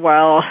world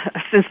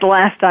since the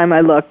last time I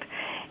looked.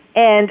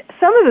 And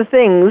some of the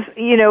things,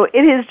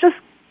 it has just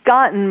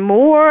gotten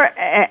more,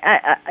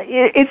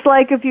 it's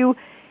like if you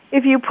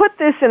put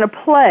this in a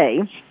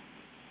play,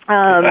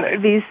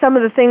 some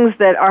of the things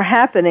that are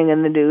happening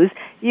in the news,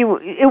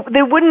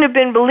 they wouldn't have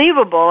been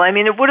believable.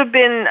 It would have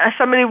been,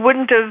 somebody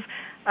wouldn't have,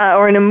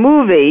 or in a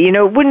movie,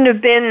 it wouldn't have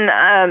been,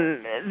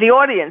 the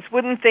audience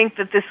wouldn't think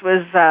that this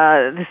was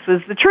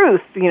the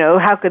truth.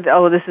 How could,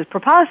 this is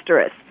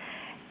preposterous.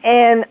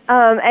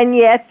 And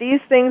yet these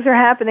things are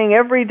happening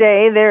every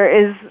day. There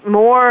is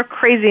more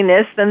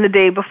craziness than the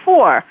day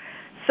before.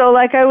 So,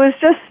 like, I was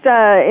just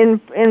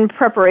in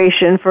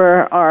preparation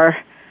for our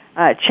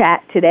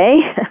chat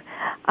today,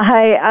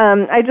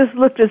 I just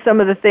looked at some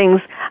of the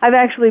things. I've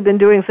actually been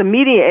doing some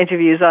media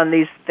interviews on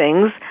these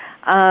things,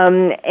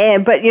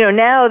 but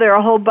now there are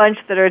a whole bunch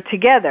that are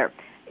together.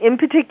 In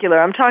particular,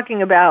 I'm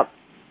talking about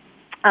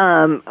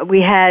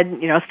we had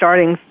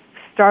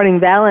starting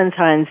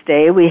Valentine's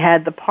Day, we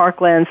had the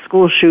Parkland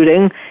school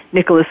shooting,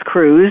 Nicholas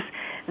Cruz.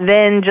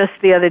 Then just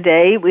the other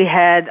day, we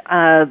had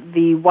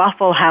the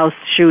Waffle House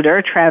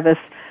shooter, Travis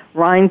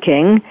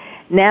Reinking.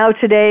 Now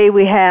today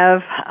we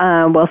have,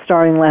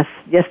 starting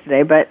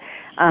yesterday, but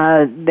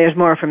there's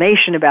more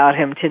information about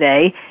him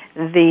today.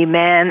 The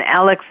man,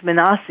 Alex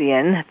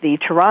Minassian, the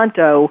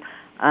Toronto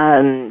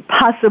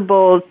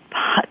possible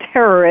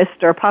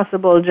terrorist or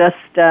possible just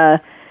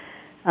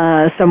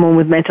someone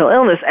with mental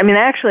illness. I mean,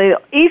 actually,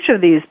 each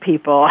of these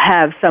people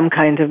have some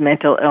kind of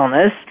mental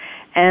illness,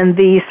 and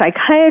the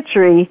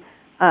psychiatry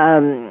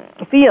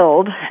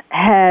field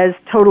has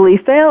totally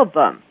failed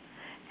them.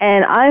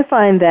 And I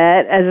find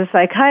that, as a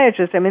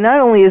psychiatrist, I mean, not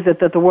only is it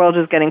that the world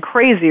is getting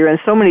crazier in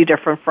so many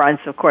different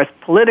fronts, of course,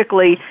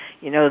 politically,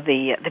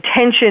 the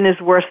tension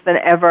is worse than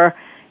ever,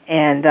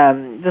 and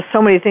there's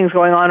so many things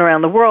going on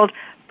around the world,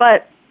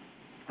 but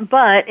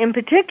in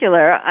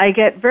particular, I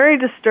get very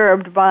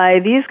disturbed by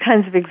these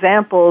kinds of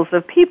examples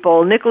of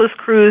people, Nicholas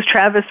Cruz,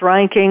 Travis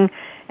Reinking,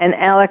 and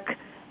Alec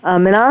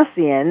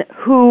Minassian,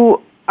 who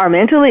are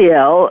mentally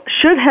ill,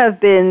 should have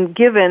been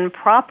given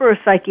proper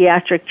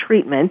psychiatric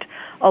treatment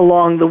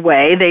along the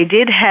way. They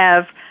did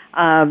have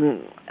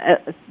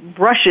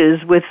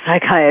brushes with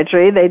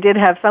psychiatry. They did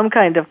have some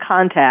kind of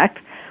contact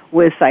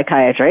with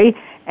psychiatry,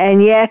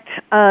 and yet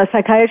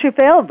psychiatry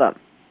failed them.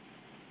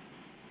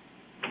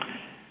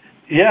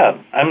 Yeah,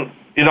 I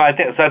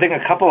think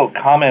a couple of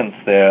comments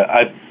there.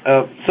 I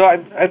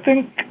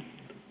think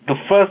the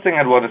first thing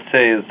I'd want to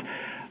say is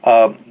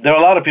there are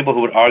a lot of people who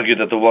would argue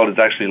that the world is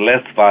actually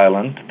less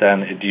violent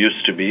than it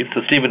used to be.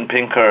 So Steven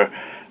Pinker,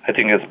 I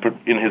think, has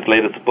in his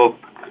latest book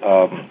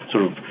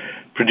sort of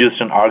produced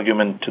an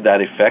argument to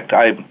that effect.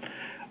 I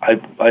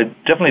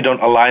definitely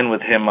don't align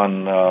with him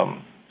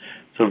on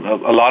sort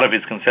of a lot of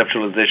his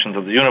conceptualizations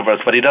of the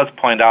universe, but he does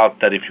point out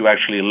that if you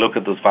actually look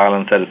at this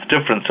violence, that it's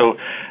different. So.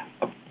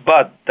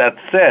 But that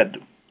said,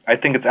 I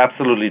think it's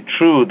absolutely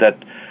true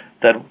that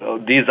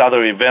these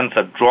other events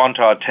are drawn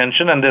to our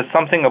attention, and there's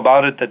something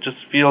about it that just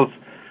feels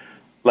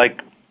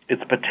like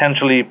it's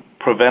potentially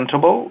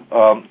preventable,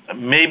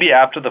 maybe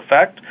after the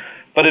fact.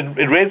 But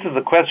it raises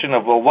the question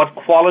of, well, what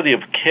quality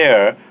of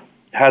care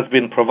has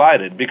been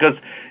provided? Because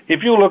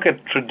if you look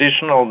at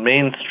traditional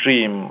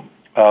mainstream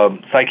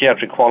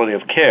psychiatric quality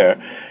of care,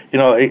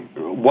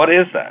 what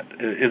is that?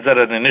 Is that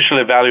an initial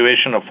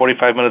evaluation of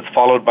 45 minutes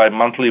followed by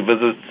monthly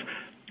visits,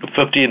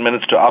 15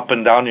 minutes to up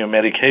and down your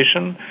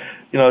medication,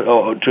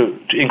 or to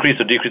increase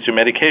or decrease your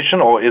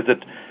medication, or is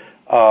it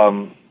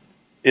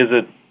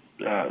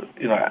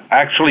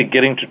actually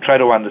getting to try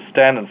to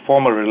understand and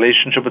form a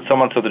relationship with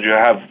someone so that you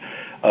have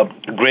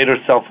greater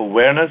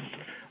self-awareness?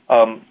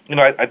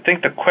 I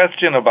think the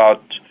question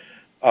about,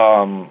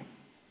 I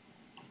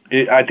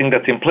think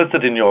that's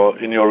implicit in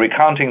your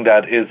recounting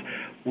that is,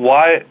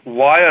 why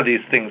are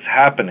these things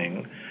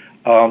happening,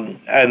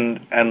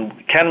 and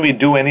can we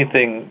do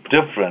anything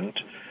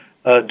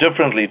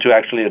differently to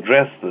actually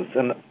address this?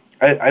 And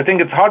I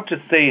think it's hard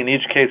to say in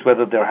each case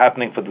whether they're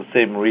happening for the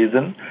same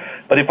reason.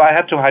 But if I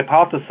had to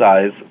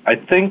hypothesize, I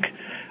think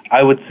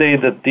I would say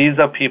that these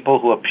are people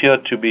who appear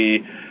to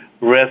be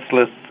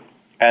restless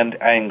and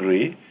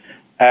angry,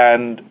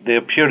 and they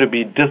appear to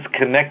be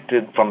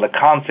disconnected from the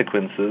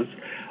consequences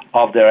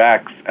of their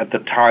acts at the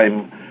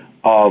time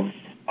of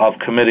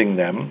committing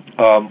them,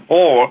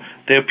 or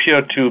they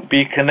appear to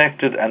be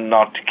connected and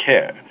not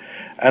care.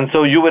 And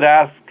so you would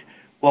ask,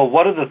 well,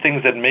 what are the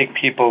things that make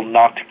people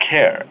not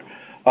care?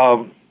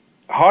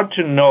 Hard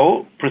to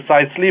know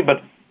precisely,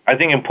 but I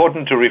think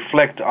important to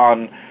reflect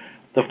on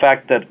the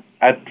fact that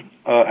at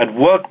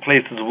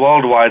workplaces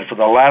worldwide for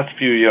the last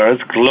few years,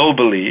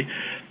 globally,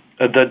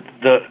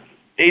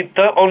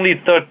 only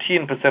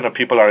 13% of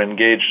people are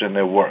engaged in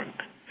their work.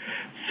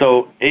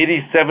 So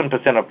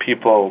 87% of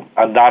people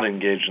are not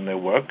engaged in their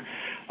work.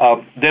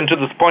 Then to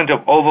this point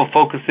of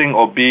over-focusing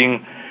or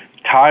being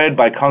tired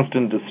by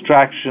constant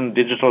distraction,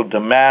 digital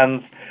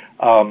demands,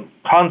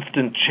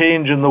 constant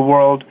change in the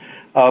world,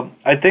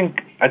 I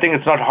think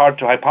it's not hard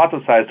to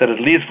hypothesize that at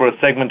least for a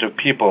segment of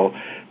people,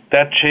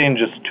 that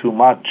change is too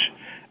much,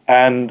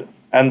 and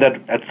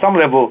that at some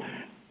level,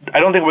 I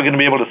don't think we're going to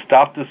be able to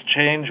stop this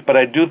change, but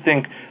I do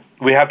think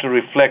we have to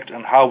reflect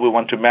on how we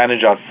want to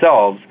manage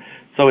ourselves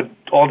so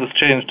all this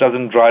change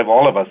doesn't drive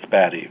all of us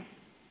batty.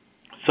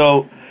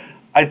 So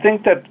I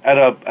think that at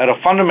a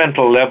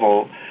fundamental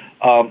level,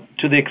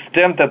 to the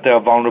extent that there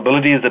are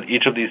vulnerabilities that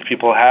each of these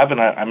people have,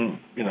 and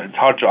it's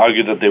hard to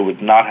argue that they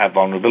would not have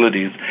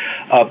vulnerabilities,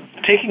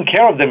 taking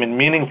care of them in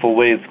meaningful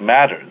ways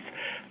matters.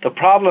 The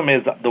problem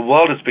is that the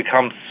world has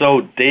become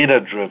so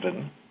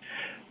data-driven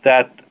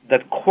that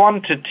that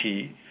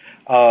quantity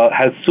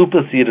has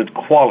superseded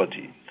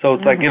quality. So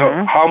it's like,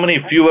 how many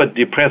fewer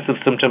depressive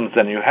symptoms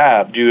do you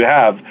have,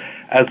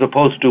 as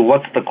opposed to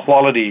what's the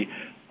quality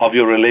of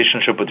your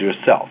relationship with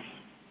yourself.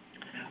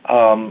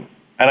 And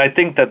I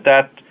think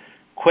that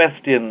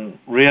question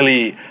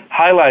really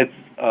highlights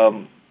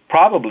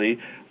probably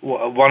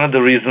one of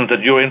the reasons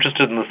that you're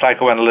interested in the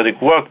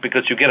psychoanalytic work,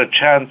 because you get a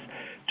chance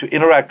to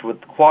interact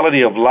with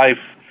quality of life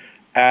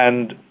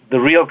and the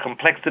real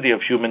complexity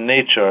of human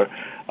nature,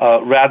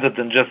 rather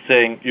than just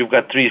saying you've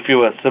got 3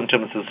 fewer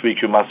symptoms this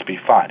week, you must be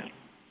fine.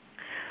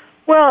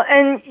 Well,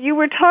 and you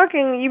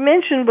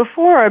mentioned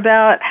before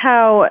about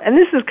how, and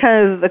this is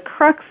kind of the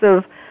crux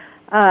of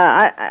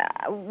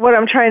what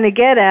I'm trying to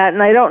get at,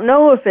 and I don't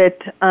know if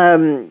it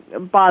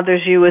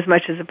bothers you as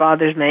much as it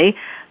bothers me,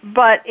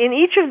 but in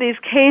each of these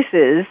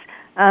cases,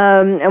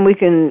 and we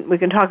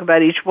can talk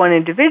about each one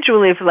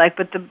individually if you like,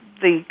 but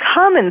the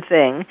common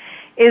thing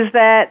is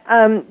that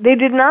they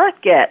did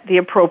not get the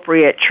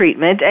appropriate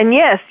treatment. And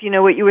yes,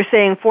 what you were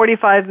saying,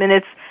 45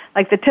 minutes,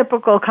 like the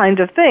typical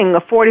kind of thing,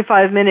 a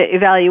 45-minute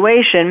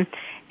evaluation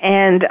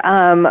and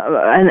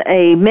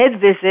a med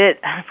visit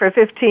for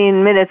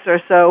 15 minutes or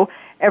so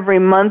every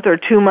month or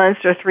 2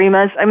 months or 3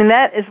 months. I mean,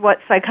 that is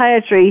what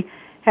psychiatry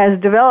has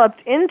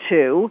developed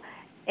into,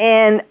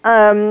 and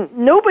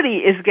nobody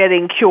is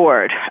getting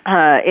cured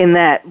in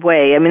that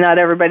way. I mean, not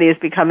everybody is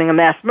becoming a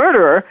mass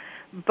murderer,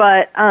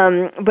 but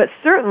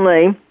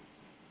certainly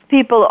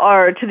people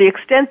are, to the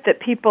extent that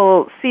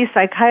people see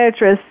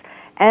psychiatrists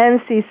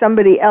and see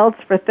somebody else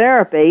for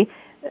therapy,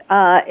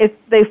 if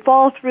they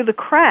fall through the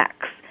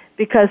cracks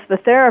because the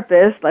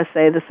therapist, let's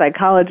say the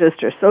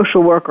psychologist or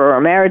social worker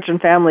or marriage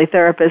and family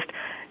therapist,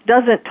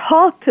 doesn't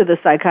talk to the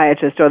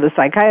psychiatrist or the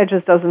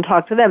psychiatrist doesn't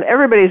talk to them.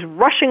 Everybody's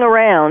rushing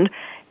around,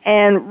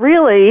 and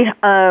really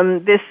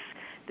this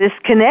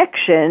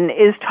connection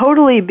is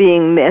totally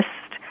being missed.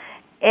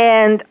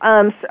 And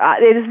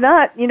it is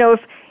not,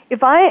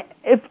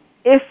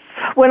 if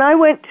when I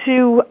went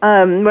to,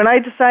 when I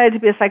decided to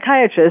be a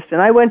psychiatrist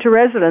and I went to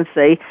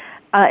residency,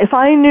 if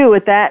I knew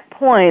at that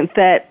point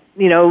that,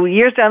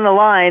 years down the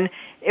line,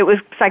 it was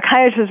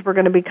psychiatrists were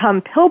going to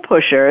become pill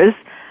pushers,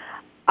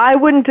 I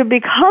wouldn't have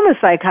become a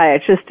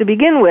psychiatrist to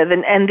begin with.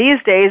 And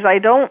these days, I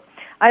don't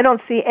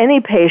see any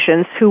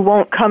patients who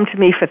won't come to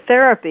me for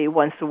therapy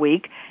once a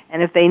week.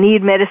 And if they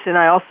need medicine,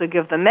 I also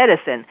give them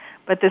medicine.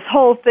 But this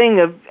whole thing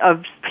of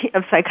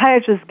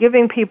psychiatrists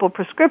giving people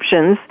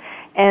prescriptions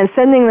and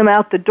sending them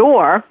out the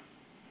door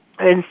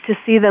and to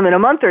see them in a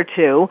month or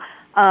two,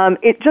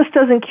 it just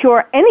doesn't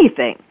cure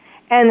anything.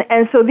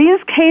 And so these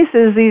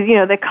cases,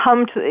 that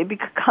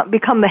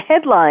become the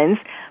headlines,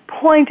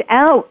 point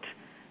out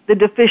the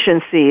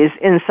deficiencies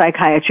in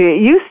psychiatry.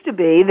 It used to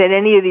be that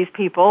any of these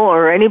people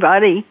or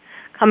anybody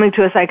coming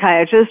to a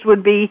psychiatrist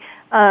would be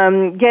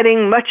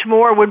getting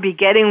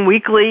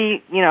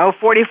weekly,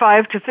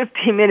 45 to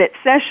 50-minute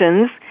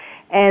sessions.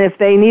 And if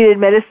they needed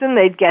medicine,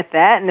 they'd get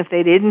that. And if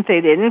they didn't,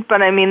 they didn't. But,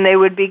 they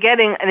would be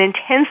getting an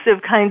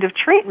intensive kind of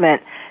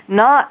treatment,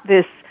 not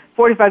this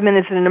 45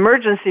 minutes in an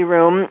emergency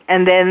room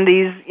and then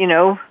these,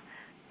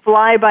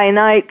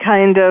 fly-by-night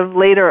kind of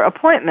later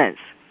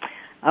appointments.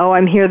 Oh,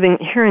 I'm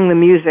hearing the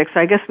music, so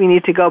I guess we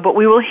need to go. But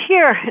we will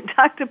hear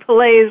Dr.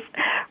 Pillay's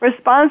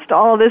response to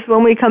all this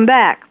when we come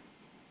back.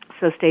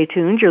 So stay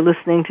tuned. You're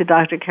listening to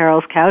Dr.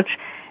 Carol's Couch,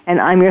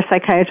 and I'm your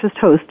psychiatrist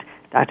host,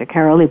 Dr.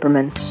 Carol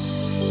Lieberman.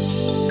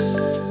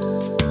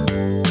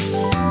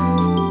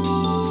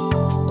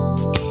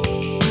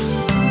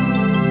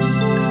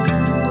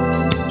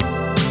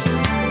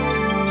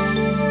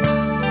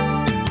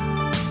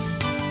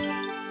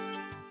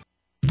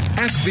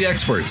 Ask the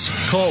experts.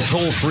 Call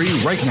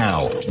toll-free right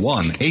now,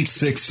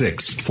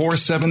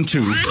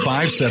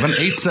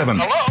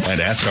 1-866-472-5787.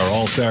 And ask our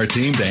All-Star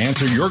team to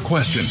answer your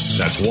question.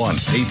 That's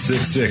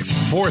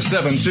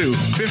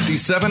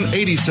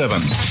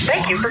 1-866-472-5787.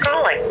 Thank you for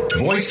calling.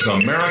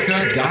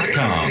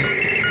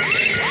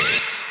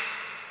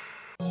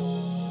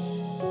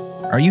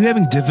 VoiceAmerica.com. Are you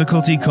having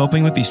difficulty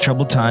coping with these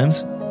troubled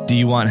times? Do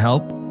you want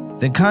help?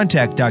 Then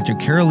contact Dr.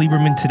 Carol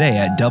Lieberman today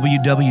at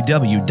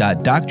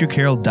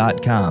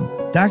www.drcarol.com.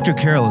 Dr.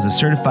 Carol is a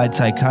certified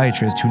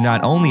psychiatrist who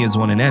not only has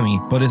won an Emmy,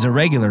 but is a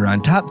regular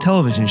on top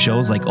television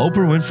shows like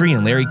Oprah Winfrey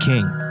and Larry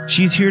King.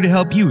 She's here to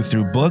help you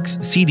through books,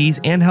 CDs,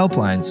 and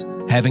helplines.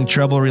 Having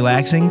trouble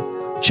relaxing?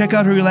 Check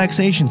out her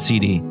relaxation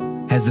CD.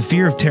 Has the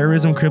fear of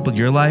terrorism crippled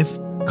your life?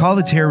 Call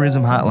the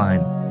terrorism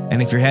hotline.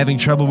 And if you're having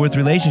trouble with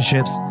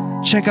relationships,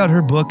 check out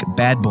her book,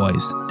 Bad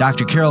Boys.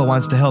 Dr. Carol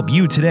wants to help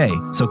you today,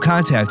 so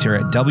contact her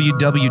at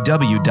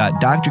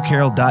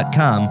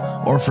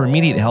www.drcarol.com or for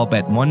immediate help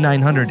at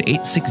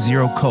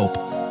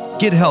 1-900-860-COPE.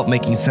 Get help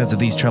making sense of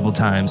these troubled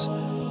times.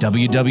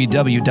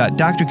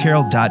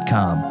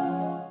 www.drcarol.com.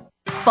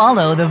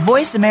 Follow the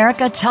Voice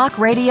America Talk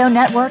Radio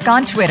Network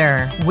on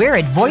Twitter. We're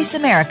at Voice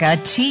America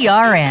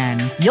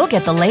TRN. You'll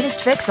get the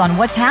latest fix on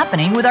what's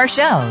happening with our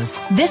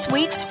shows, this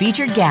week's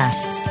featured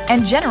guests,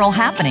 and general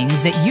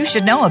happenings that you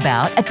should know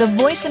about at the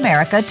Voice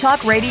America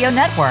Talk Radio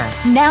Network.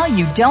 Now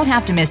you don't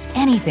have to miss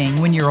anything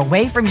when you're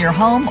away from your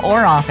home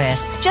or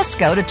office. Just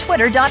go to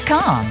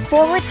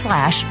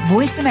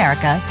twitter.com/Voice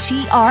America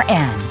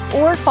TRN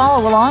or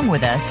follow along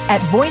with us at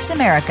Voice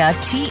America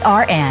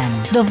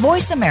TRN, the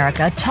Voice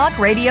America Talk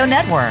Radio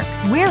Network.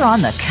 We're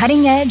on the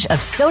cutting edge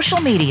of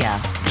social media.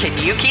 Can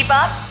you keep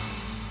up?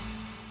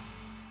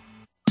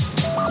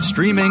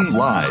 Streaming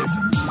live,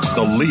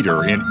 the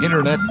leader in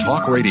Internet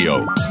talk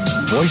radio,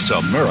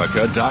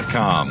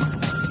 voiceamerica.com.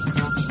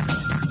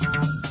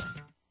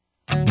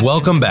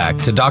 Welcome back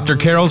to Dr.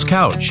 Carol's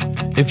Couch.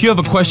 If you have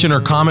a question or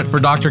comment for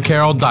Dr.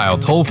 Carol, dial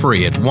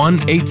toll-free at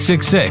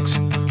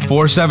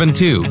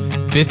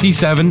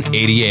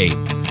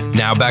 1-866-472-5788.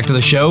 Now back to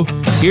the show.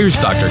 Here's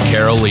Dr.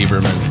 Carol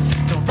Lieberman.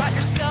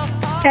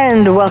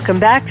 And welcome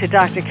back to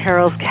Dr.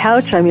 Carol's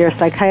Couch. I'm your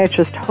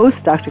psychiatrist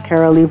host, Dr.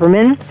 Carol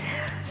Lieberman,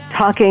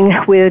 talking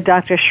with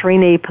Dr.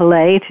 Srini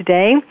Pillay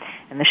today.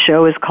 And the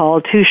show is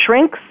called Two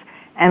Shrinks,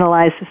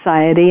 Analyze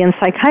Society and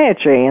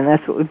Psychiatry, and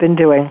that's what we've been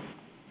doing.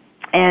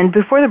 And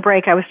before the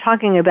break, I was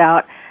talking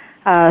about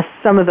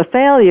some of the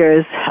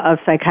failures of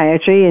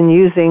psychiatry and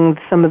using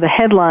some of the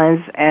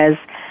headlines as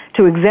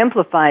to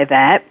exemplify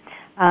that.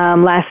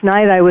 Last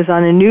night I was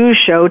on a news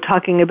show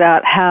talking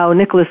about how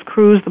Nicholas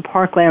Cruz, the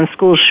Parkland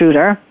school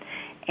shooter,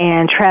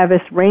 and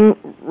Travis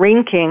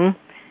Reinking,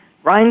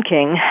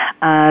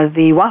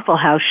 the Waffle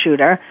House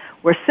shooter,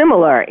 were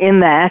similar in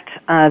that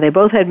they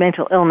both had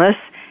mental illness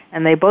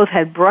and they both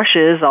had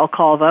brushes, I'll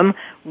call them,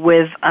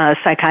 with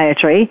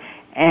psychiatry,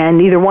 and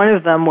neither one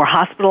of them were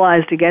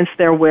hospitalized against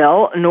their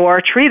will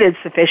nor treated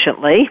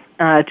sufficiently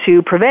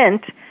to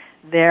prevent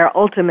their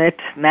ultimate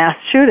mass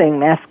shooting,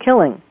 mass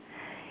killing.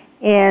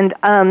 And,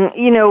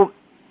 Dr.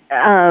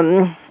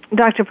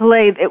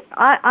 Pillay,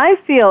 I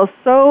feel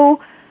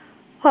so,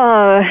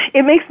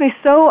 it makes me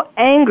so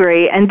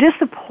angry and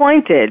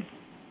disappointed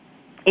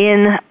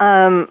in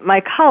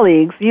my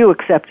colleagues, you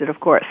accepted,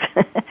 of course.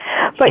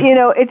 But,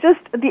 it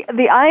just,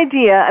 the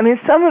idea, I mean,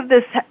 some of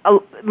this,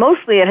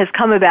 mostly it has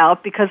come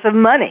about because of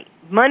money.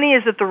 Money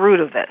is at the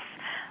root of this.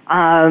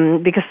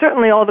 Because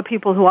certainly all the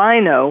people who I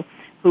know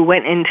who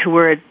went into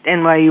were at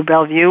NYU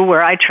Bellevue,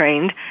 where I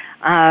trained,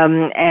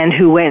 and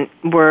who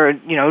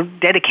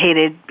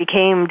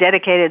became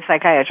dedicated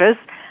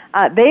psychiatrists,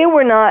 they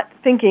were not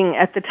thinking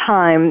at the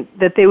time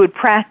that they would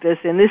practice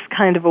in this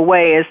kind of a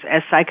way as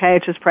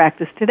psychiatrists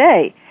practice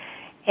today.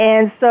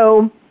 And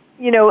so,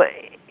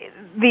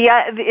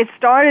 it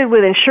started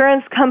with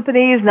insurance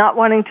companies not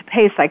wanting to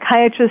pay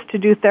psychiatrists to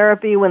do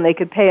therapy when they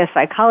could pay a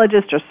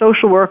psychologist or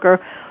social worker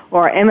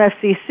or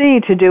MFCC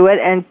to do it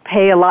and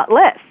pay a lot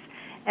less.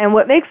 And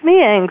what makes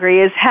me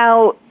angry is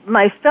how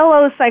my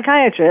fellow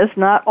psychiatrists,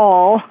 not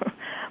all,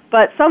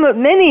 but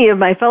many of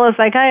my fellow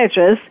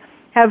psychiatrists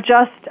have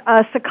just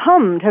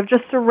succumbed, have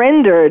just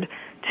surrendered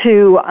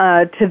to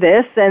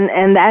this,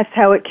 and that's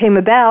how it came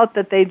about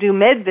that they do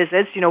med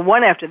visits,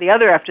 one after the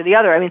other after the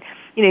other. I mean,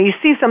 you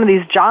see some of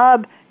these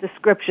job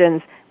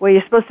descriptions where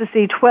you're supposed to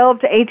see 12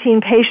 to 18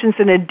 patients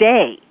in a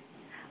day.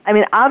 I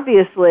mean,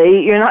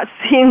 obviously, you're not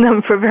seeing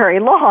them for very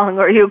long,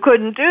 or you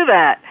couldn't do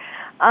that.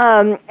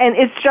 And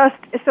it's just,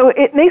 so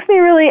it makes me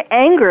really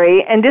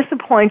angry and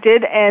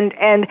disappointed and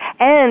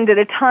at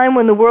a time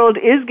when the world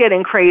is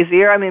getting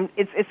crazier. I mean,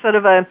 it's sort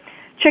of a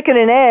chicken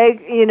and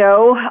egg,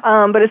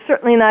 but it's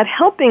certainly not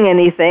helping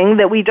anything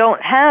that we don't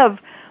have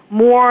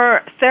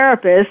more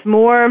therapists,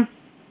 more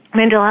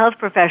mental health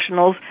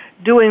professionals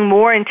doing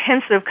more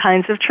intensive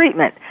kinds of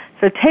treatment.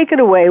 So take it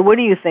away. What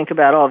do you think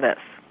about all this?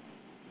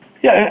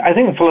 Yeah, I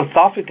think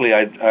philosophically,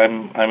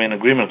 I'm in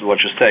agreement with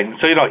what you're saying.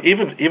 So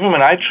even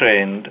when I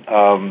trained, which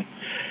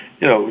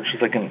was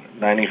like in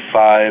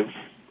 '95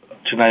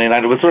 to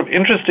 '99, it was sort of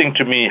interesting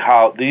to me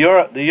how the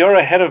year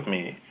ahead of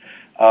me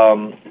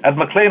at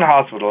McLean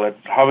Hospital, at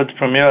Harvard's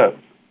premier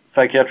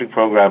psychiatric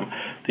program,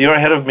 the year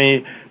ahead of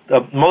me,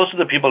 most of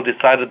the people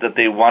decided that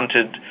they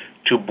wanted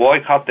to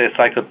boycott their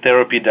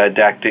psychotherapy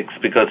didactics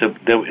because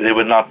they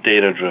were not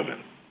data driven,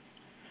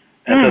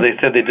 and so they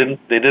said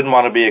they didn't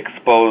want to be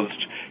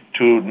exposed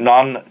to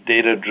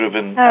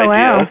non-data-driven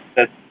ideas,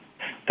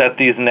 that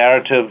these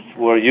narratives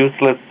were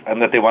useless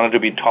and that they wanted to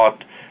be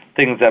taught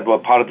things that were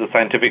part of the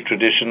scientific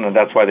tradition, and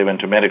that's why they went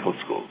to medical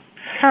school.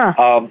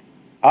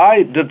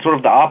 I did sort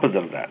of the opposite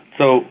of that.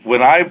 So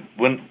when I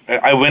went,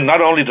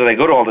 not only did I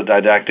go to all the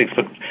didactics,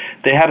 but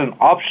they had an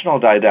optional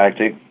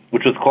didactic,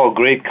 which was called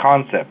Great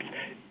Concepts,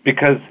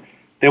 because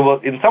they were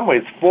in some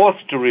ways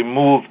forced to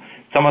remove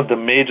some of the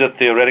major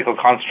theoretical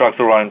constructs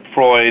around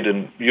Freud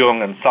and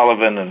Jung and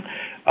Sullivan and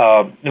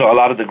a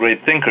lot of the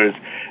great thinkers.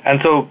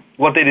 And so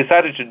what they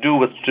decided to do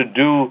was to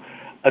do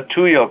a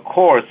 2-year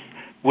course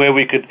where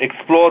we could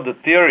explore the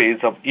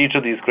theories of each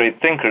of these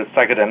great thinkers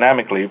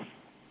psychodynamically,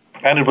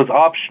 and it was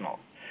optional.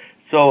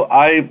 So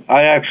I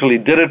actually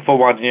did it for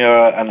 1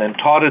 year and then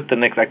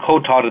I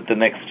co-taught it the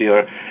next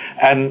year.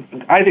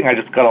 And I think I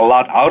just got a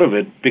lot out of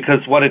it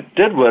because what it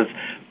did was,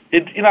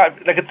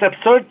 it's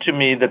absurd to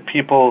me that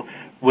people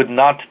would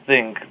not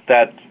think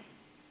that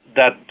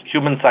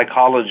human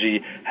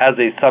psychology has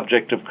a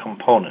subjective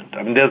component.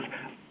 I mean, there's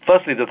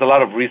a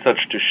lot of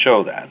research to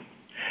show that.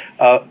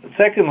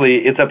 Secondly,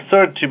 it's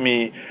absurd to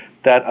me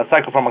that a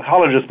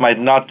psychopharmacologist might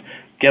not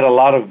get a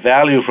lot of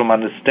value from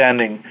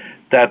understanding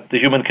that the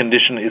human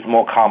condition is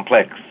more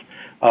complex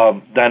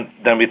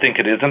than we think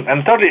it is.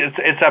 And thirdly,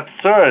 it's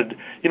absurd.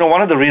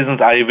 One of the reasons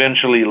I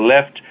eventually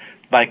left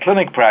my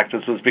clinic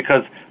practice was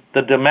because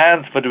the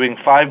demands for doing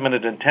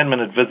 5-minute and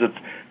 10-minute visits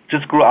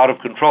just grew out of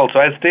control. So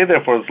I stayed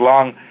there for as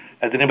long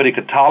as anybody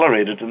could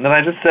tolerate it. And then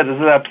I just said, this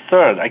is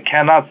absurd. I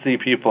cannot see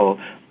people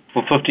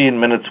for 15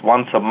 minutes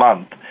once a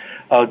month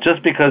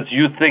just because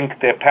you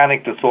think their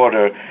panic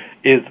disorder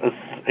is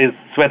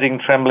sweating,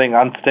 trembling,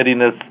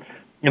 unsteadiness,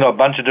 a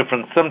bunch of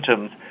different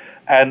symptoms,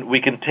 and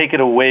we can take it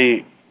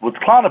away with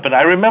Klonopin.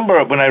 I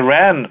remember when I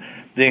ran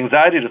the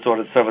anxiety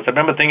disorder service, I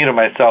remember thinking to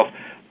myself,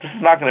 this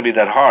is not going to be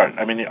that hard.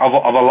 I mean, of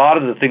a lot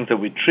of the things that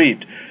we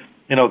treat,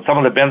 some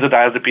of the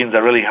benzodiazepines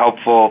are really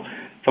helpful,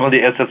 some of the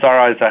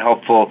SSRIs are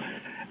helpful,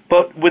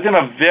 but within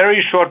a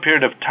very short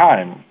period of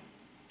time,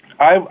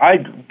 I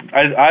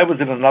was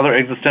in another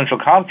existential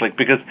conflict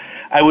because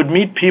I would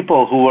meet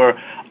people who were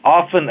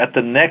often at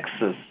the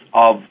nexus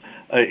of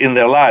in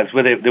their lives,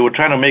 where they were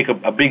trying to make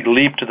a big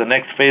leap to the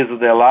next phase of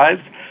their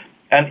lives.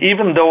 And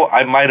even though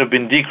I might have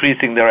been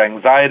decreasing their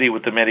anxiety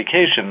with the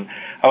medication,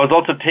 I was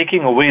also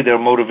taking away their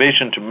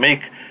motivation to make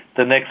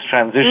the next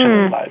transition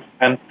in life.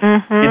 And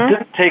it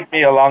did take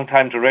me a long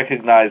time to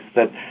recognize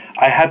that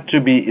I had to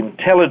be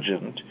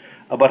intelligent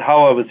about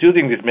how I was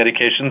using these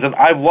medications. And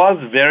I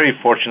was very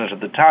fortunate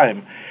at the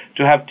time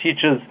to have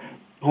teachers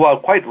who are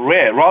quite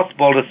rare. Ross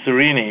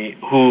Baldessarini,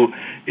 who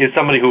is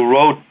somebody who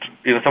wrote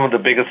some of the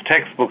biggest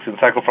textbooks in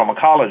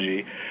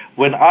psychopharmacology,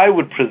 when I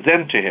would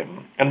present to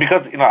him, and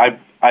because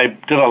I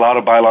did a lot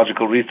of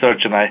biological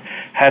research and I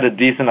had a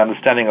decent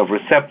understanding of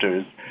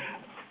receptors,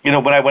 when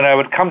I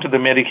would come to the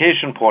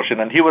medication portion,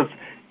 and he was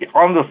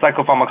on the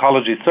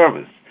psychopharmacology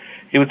service,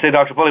 he would say,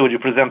 Dr. Pulley, would you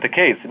present the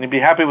case? And he'd be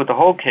happy with the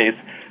whole case.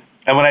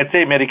 And when I'd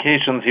say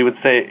medications, he would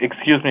say,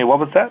 excuse me, what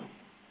was that?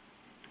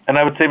 And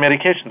I would say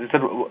medications. He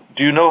said,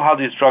 do you know how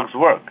these drugs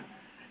work?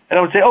 And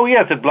I would say, oh,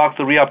 yes, it blocks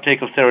the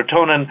reuptake of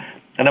serotonin,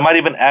 and I might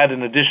even add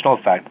an additional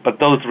fact, but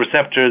those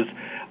receptors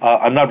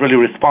are not really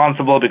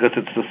responsible because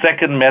it's the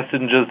second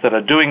messengers that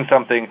are doing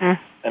something.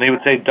 And he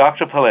would say,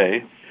 Dr.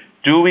 Pulley,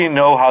 do we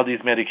know how these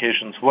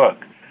medications work?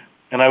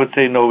 And I would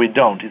say, no, we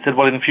don't. He said,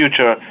 well, in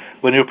future,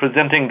 when you're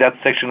presenting that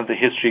section of the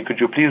history, could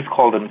you please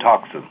call them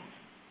toxins?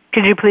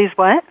 Could you please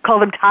what? Call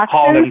them toxins?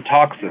 Call them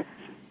toxins.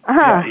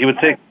 Yeah, he would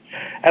say,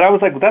 and I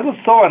was like, that was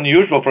so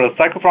unusual for a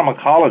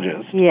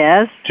psychopharmacologist.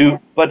 Yes.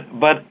 But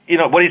what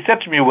he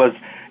said to me was,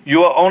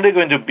 you are only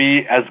going to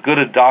be as good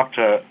a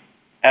doctor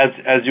as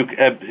you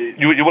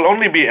will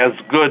only be as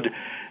good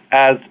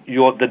as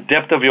the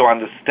depth of your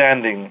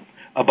understanding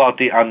about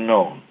the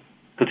unknown.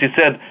 Because he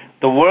said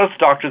the worst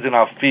doctors in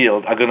our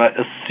field are going to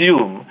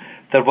assume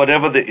that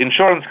whatever the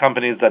insurance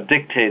companies are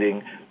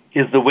dictating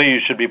is the way you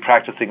should be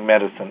practicing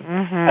medicine.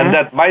 And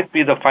that might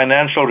be the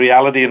financial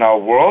reality in our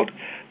world,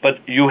 but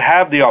you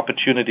have the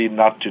opportunity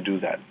not to do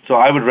that. So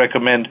I would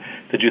recommend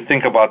that you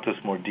think about this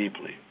more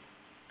deeply.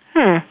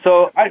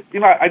 So I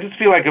just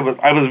feel like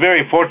I was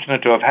very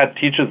fortunate to have had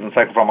teachers in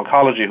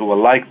psychopharmacology who were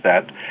like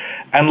that,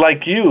 and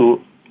like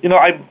you,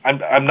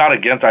 I'm not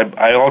against.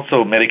 I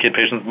also medicate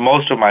patients.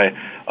 Most of my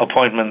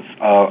appointments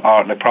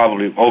are like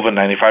probably over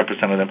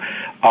 95% of them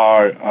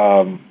are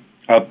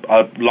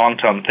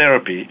long-term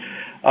therapy,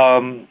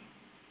 and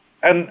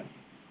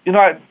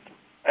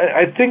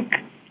I think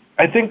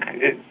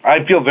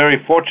I feel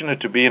very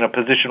fortunate to be in a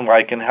position where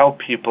I can help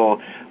people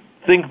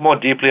think more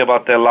deeply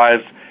about their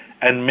lives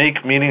and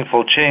make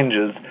meaningful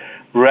changes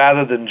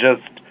rather than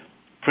just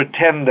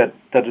pretend that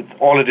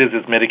all it is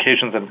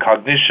medications and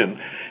cognition.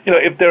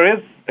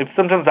 If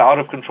symptoms are out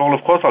of control,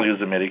 of course I'll use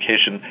the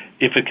medication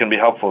if it can be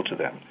helpful to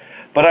them.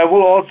 But I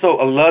will also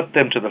alert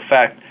them to the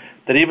fact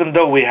that even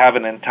though we have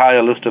an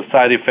entire list of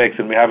side effects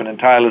and we have an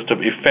entire list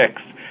of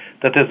effects,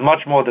 that there's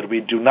much more that we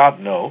do not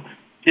know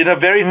in a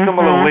very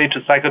similar way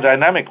to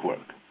psychodynamic work.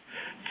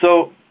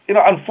 So,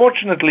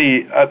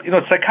 unfortunately,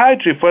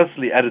 psychiatry,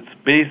 firstly, at its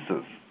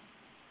basis,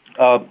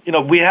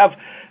 we have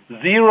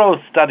zero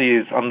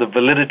studies on the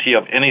validity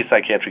of any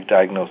psychiatric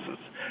diagnosis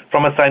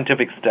from a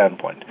scientific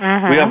standpoint.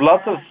 We have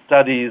lots of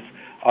studies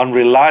on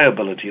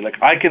reliability.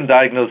 Like, I can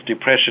diagnose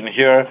depression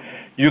here,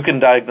 you can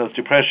diagnose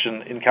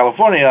depression in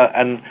California,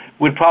 and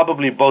we'd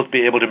probably both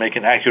be able to make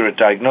an accurate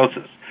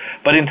diagnosis.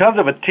 But in terms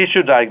of a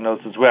tissue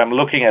diagnosis where I'm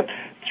looking at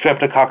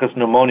Streptococcus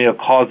pneumonia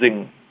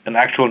causing an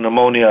actual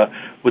pneumonia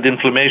with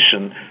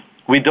inflammation,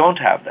 we don't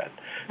have that.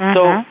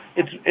 So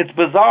it's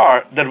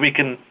bizarre that we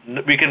can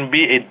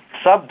be a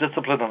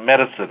subdiscipline of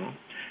medicine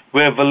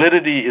where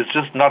validity is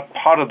just not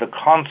part of the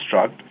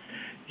construct,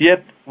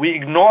 yet we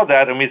ignore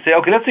that and we say,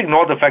 okay, let's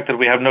ignore the fact that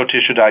we have no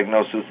tissue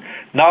diagnosis.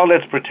 Now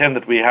let's pretend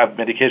that we have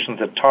medications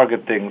that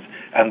target things,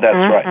 and that's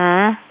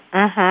right.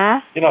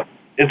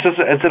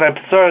 It's an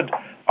absurd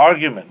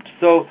argument.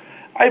 So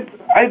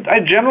I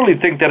generally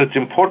think that it's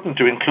important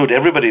to include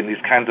everybody in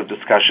these kinds of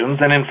discussions.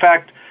 And in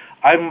fact,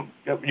 I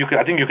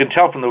think you can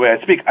tell from the way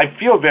I speak, I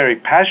feel very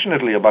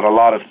passionately about a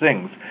lot of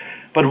things.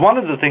 But one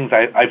of the things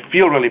I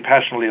feel really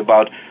passionately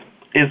about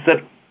is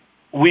that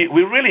we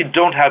really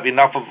don't have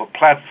enough of a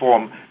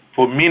platform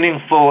for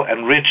meaningful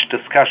and rich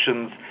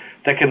discussions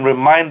that can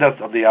remind us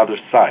of the other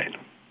side.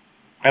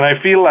 And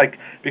I feel like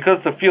because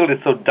the field is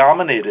so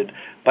dominated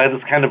by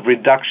this kind of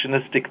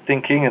reductionistic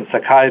thinking in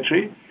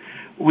psychiatry,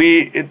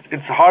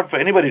 it's hard for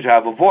anybody to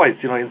have a voice.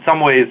 In some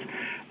ways,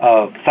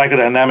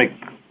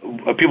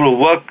 people who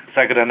work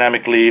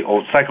psychodynamically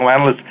or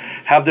psychoanalysts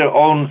have their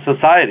own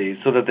society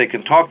so that they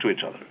can talk to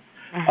each other.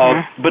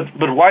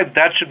 But why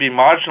that should be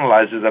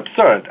marginalized is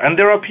absurd. And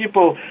there are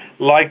people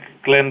like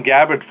Glenn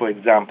Gabbard, for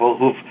example,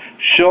 who've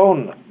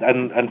shown,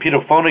 and Peter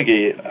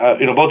Fonagy,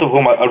 both of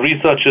whom are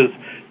researchers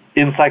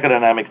in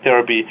psychodynamic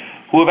therapy,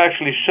 who have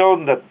actually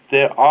shown that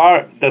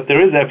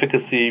there is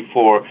efficacy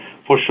for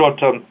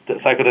short-term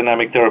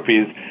psychodynamic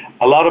therapies.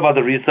 A lot of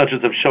other researchers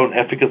have shown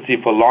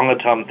efficacy for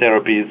longer-term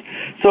therapies.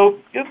 So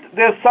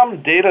there's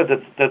some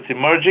data that's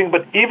emerging,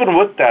 but even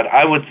with that,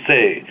 I would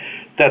say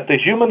that the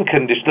human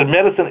condition, that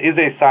medicine is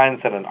a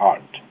science and an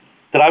art,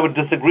 that I would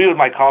disagree with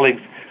my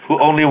colleagues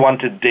who only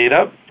wanted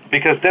data,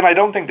 because then I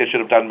don't think they should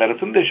have done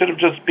medicine. They should have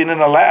just been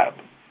in a lab.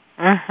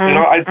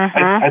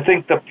 I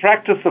think the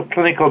practice of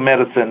clinical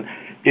medicine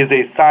is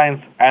a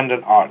science and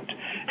an art.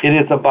 It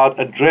is about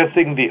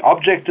addressing the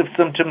objective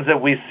symptoms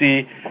that we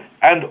see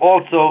and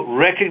also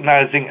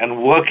recognizing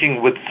and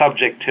working with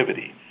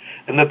subjectivity.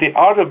 And that the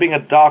art of being a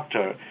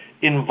doctor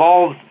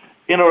involves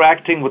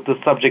interacting with the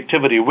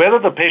subjectivity, whether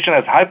the patient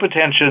has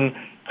hypertension,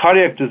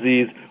 cardiac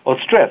disease, or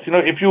stress.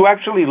 If you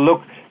actually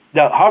look,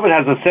 Harvard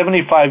has a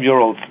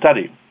 75-year-old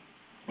study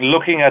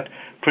looking at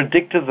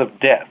predictors of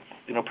death,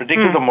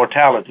 predictors of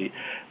mortality.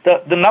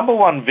 The number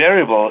one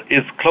variable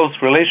is close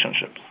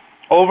relationships,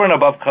 over and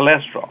above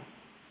cholesterol.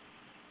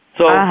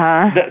 So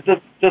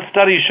the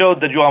study showed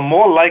that you are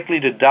more likely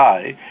to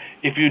die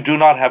if you do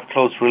not have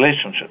close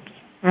relationships,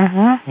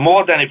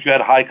 more than if you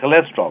had high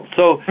cholesterol.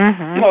 So,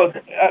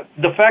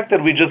 the fact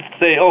that we just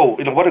say,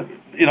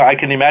 I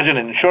can imagine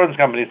an insurance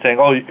company saying,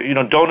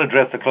 don't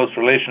address the close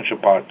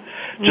relationship part,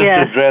 just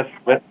address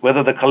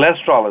whether the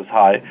cholesterol is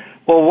high.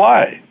 Well,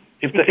 why?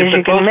 If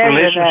the close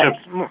relationships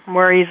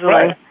more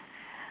easily.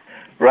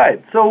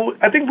 Right. So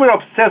I think we're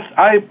obsessed.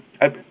 I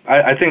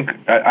think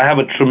I have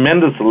a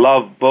tremendous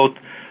love, both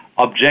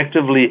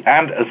objectively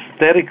and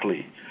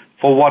aesthetically,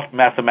 for what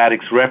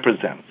mathematics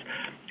represents.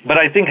 But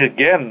I think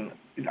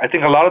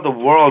a lot of the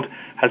world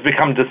has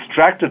become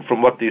distracted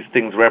from what these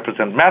things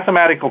represent.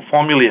 Mathematical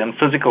formulae and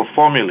physical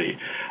formulae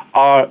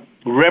are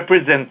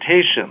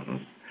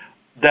representations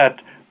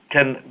that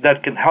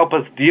can help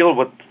us deal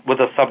with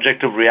a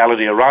subjective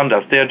reality around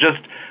us. They're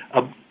just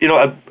a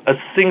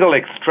single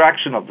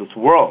extraction of this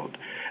world.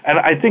 And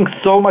I think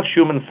so much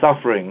human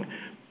suffering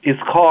is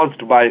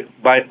caused by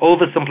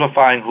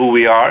oversimplifying who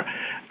we are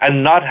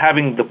and not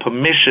having the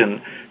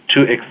permission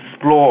to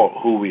explore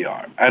who we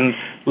are. And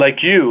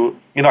like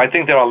I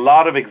think there are a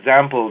lot of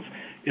examples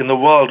in the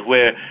world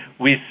where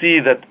we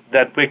see that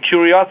where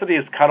curiosity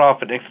is cut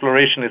off and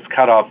exploration is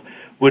cut off,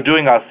 we're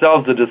doing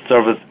ourselves a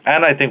disservice,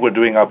 and I think we're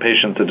doing our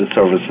patients a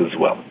disservice as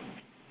well.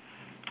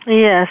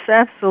 Yes,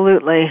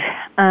 absolutely.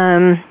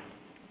 I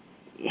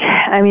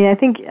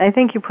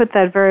think you put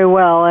that very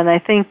well, and I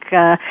think,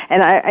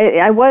 and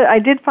I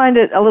did find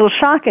it a little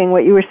shocking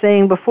what you were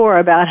saying before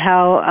about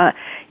how,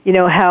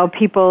 how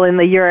people in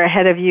the year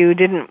ahead of you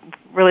didn't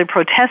really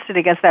protested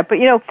against that. But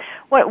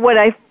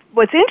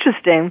what's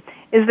interesting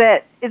is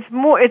that it's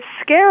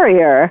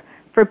scarier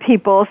for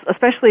people,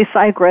 especially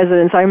psych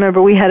residents. I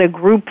remember we had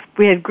group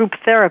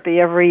therapy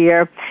every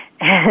year,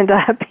 and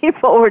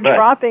people were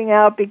dropping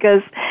out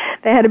because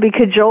they had to be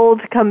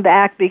cajoled to come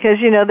back because,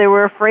 they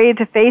were afraid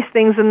to face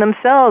things in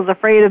themselves,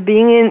 afraid of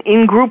being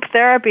in group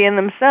therapy in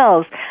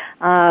themselves,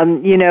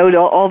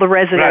 all the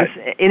residents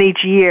in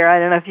each year. I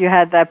don't know if you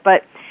had that,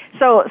 but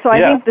so I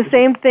think the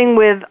same thing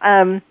with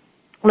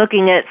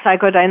looking at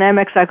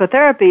psychodynamic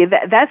psychotherapy,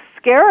 that's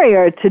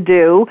scarier to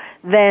do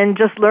than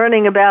just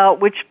learning about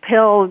which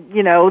pill,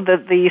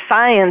 the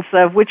science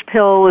of which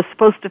pill is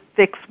supposed to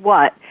fix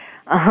what.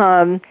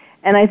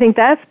 And I think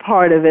that's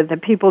part of it,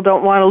 that people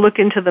don't want to look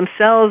into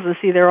themselves and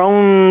see their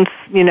own,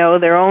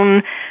 their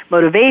own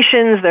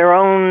motivations, their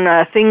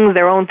own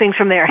things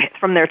from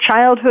their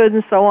childhood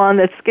and so on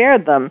that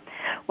scared them.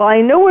 Well,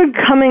 I know we're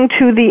coming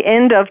to the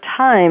end of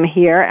time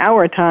here,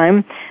 our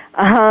time.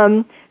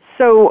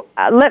 So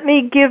let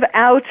me give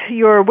out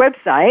your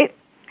website.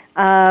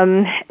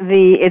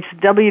 It's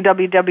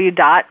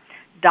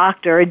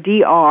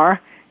www.dr.Srini,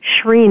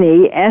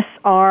 Srini,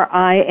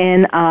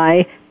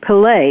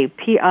 Pillay,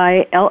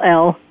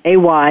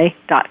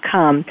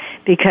 Pillay.com,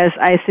 because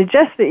I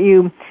suggest that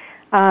you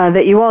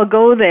that you all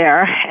go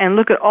there and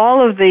look at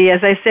all of the,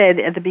 as I said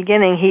at the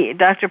beginning,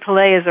 Dr.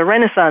 Pillay is a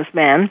Renaissance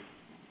man,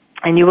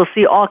 and you will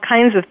see all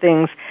kinds of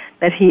things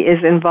that he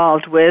is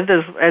involved with,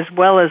 as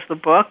well as the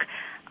book,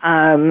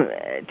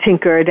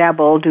 Tinker,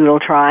 Dabble, Doodle,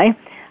 Try,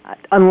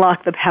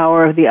 Unlock the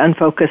Power of the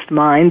Unfocused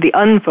Mind,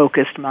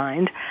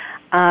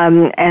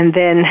 and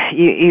then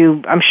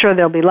I'm sure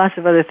there'll be lots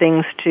of other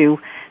things too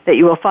that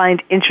you will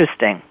find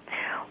interesting.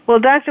 Well,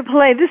 Dr.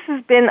 Pillay, this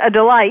has been a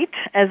delight,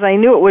 as I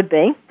knew it would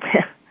be.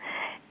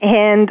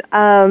 And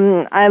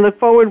I look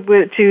forward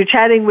to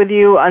chatting with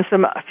you on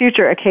some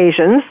future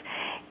occasions.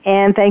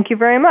 And thank you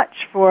very much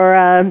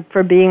for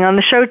being on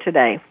the show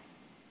today.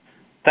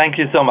 Thank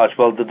you so much.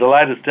 Well, the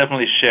delight is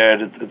definitely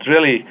shared. It's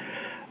really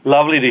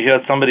lovely to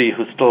hear somebody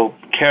who still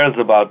cares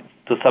about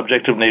the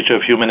subjective nature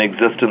of human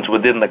existence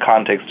within the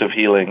context of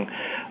healing.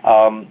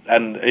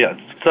 And yeah,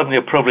 it's certainly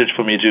a privilege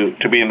for me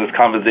to be in this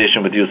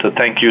conversation with you. So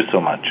thank you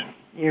so much.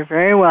 You're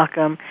very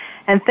welcome.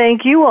 And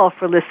thank you all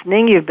for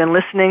listening. You've been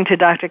listening to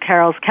Dr.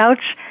 Carol's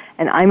Couch,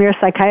 and I'm your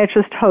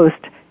psychiatrist host,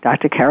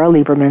 Dr. Carol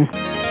Lieberman.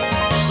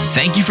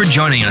 Thank you for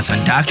joining us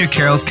on Dr.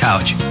 Carol's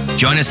Couch.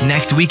 Join us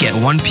next week at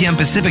 1 p.m.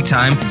 Pacific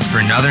Time for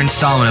another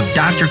installment of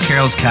Dr.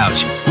 Carol's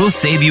Couch. We'll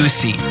save you a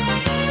seat.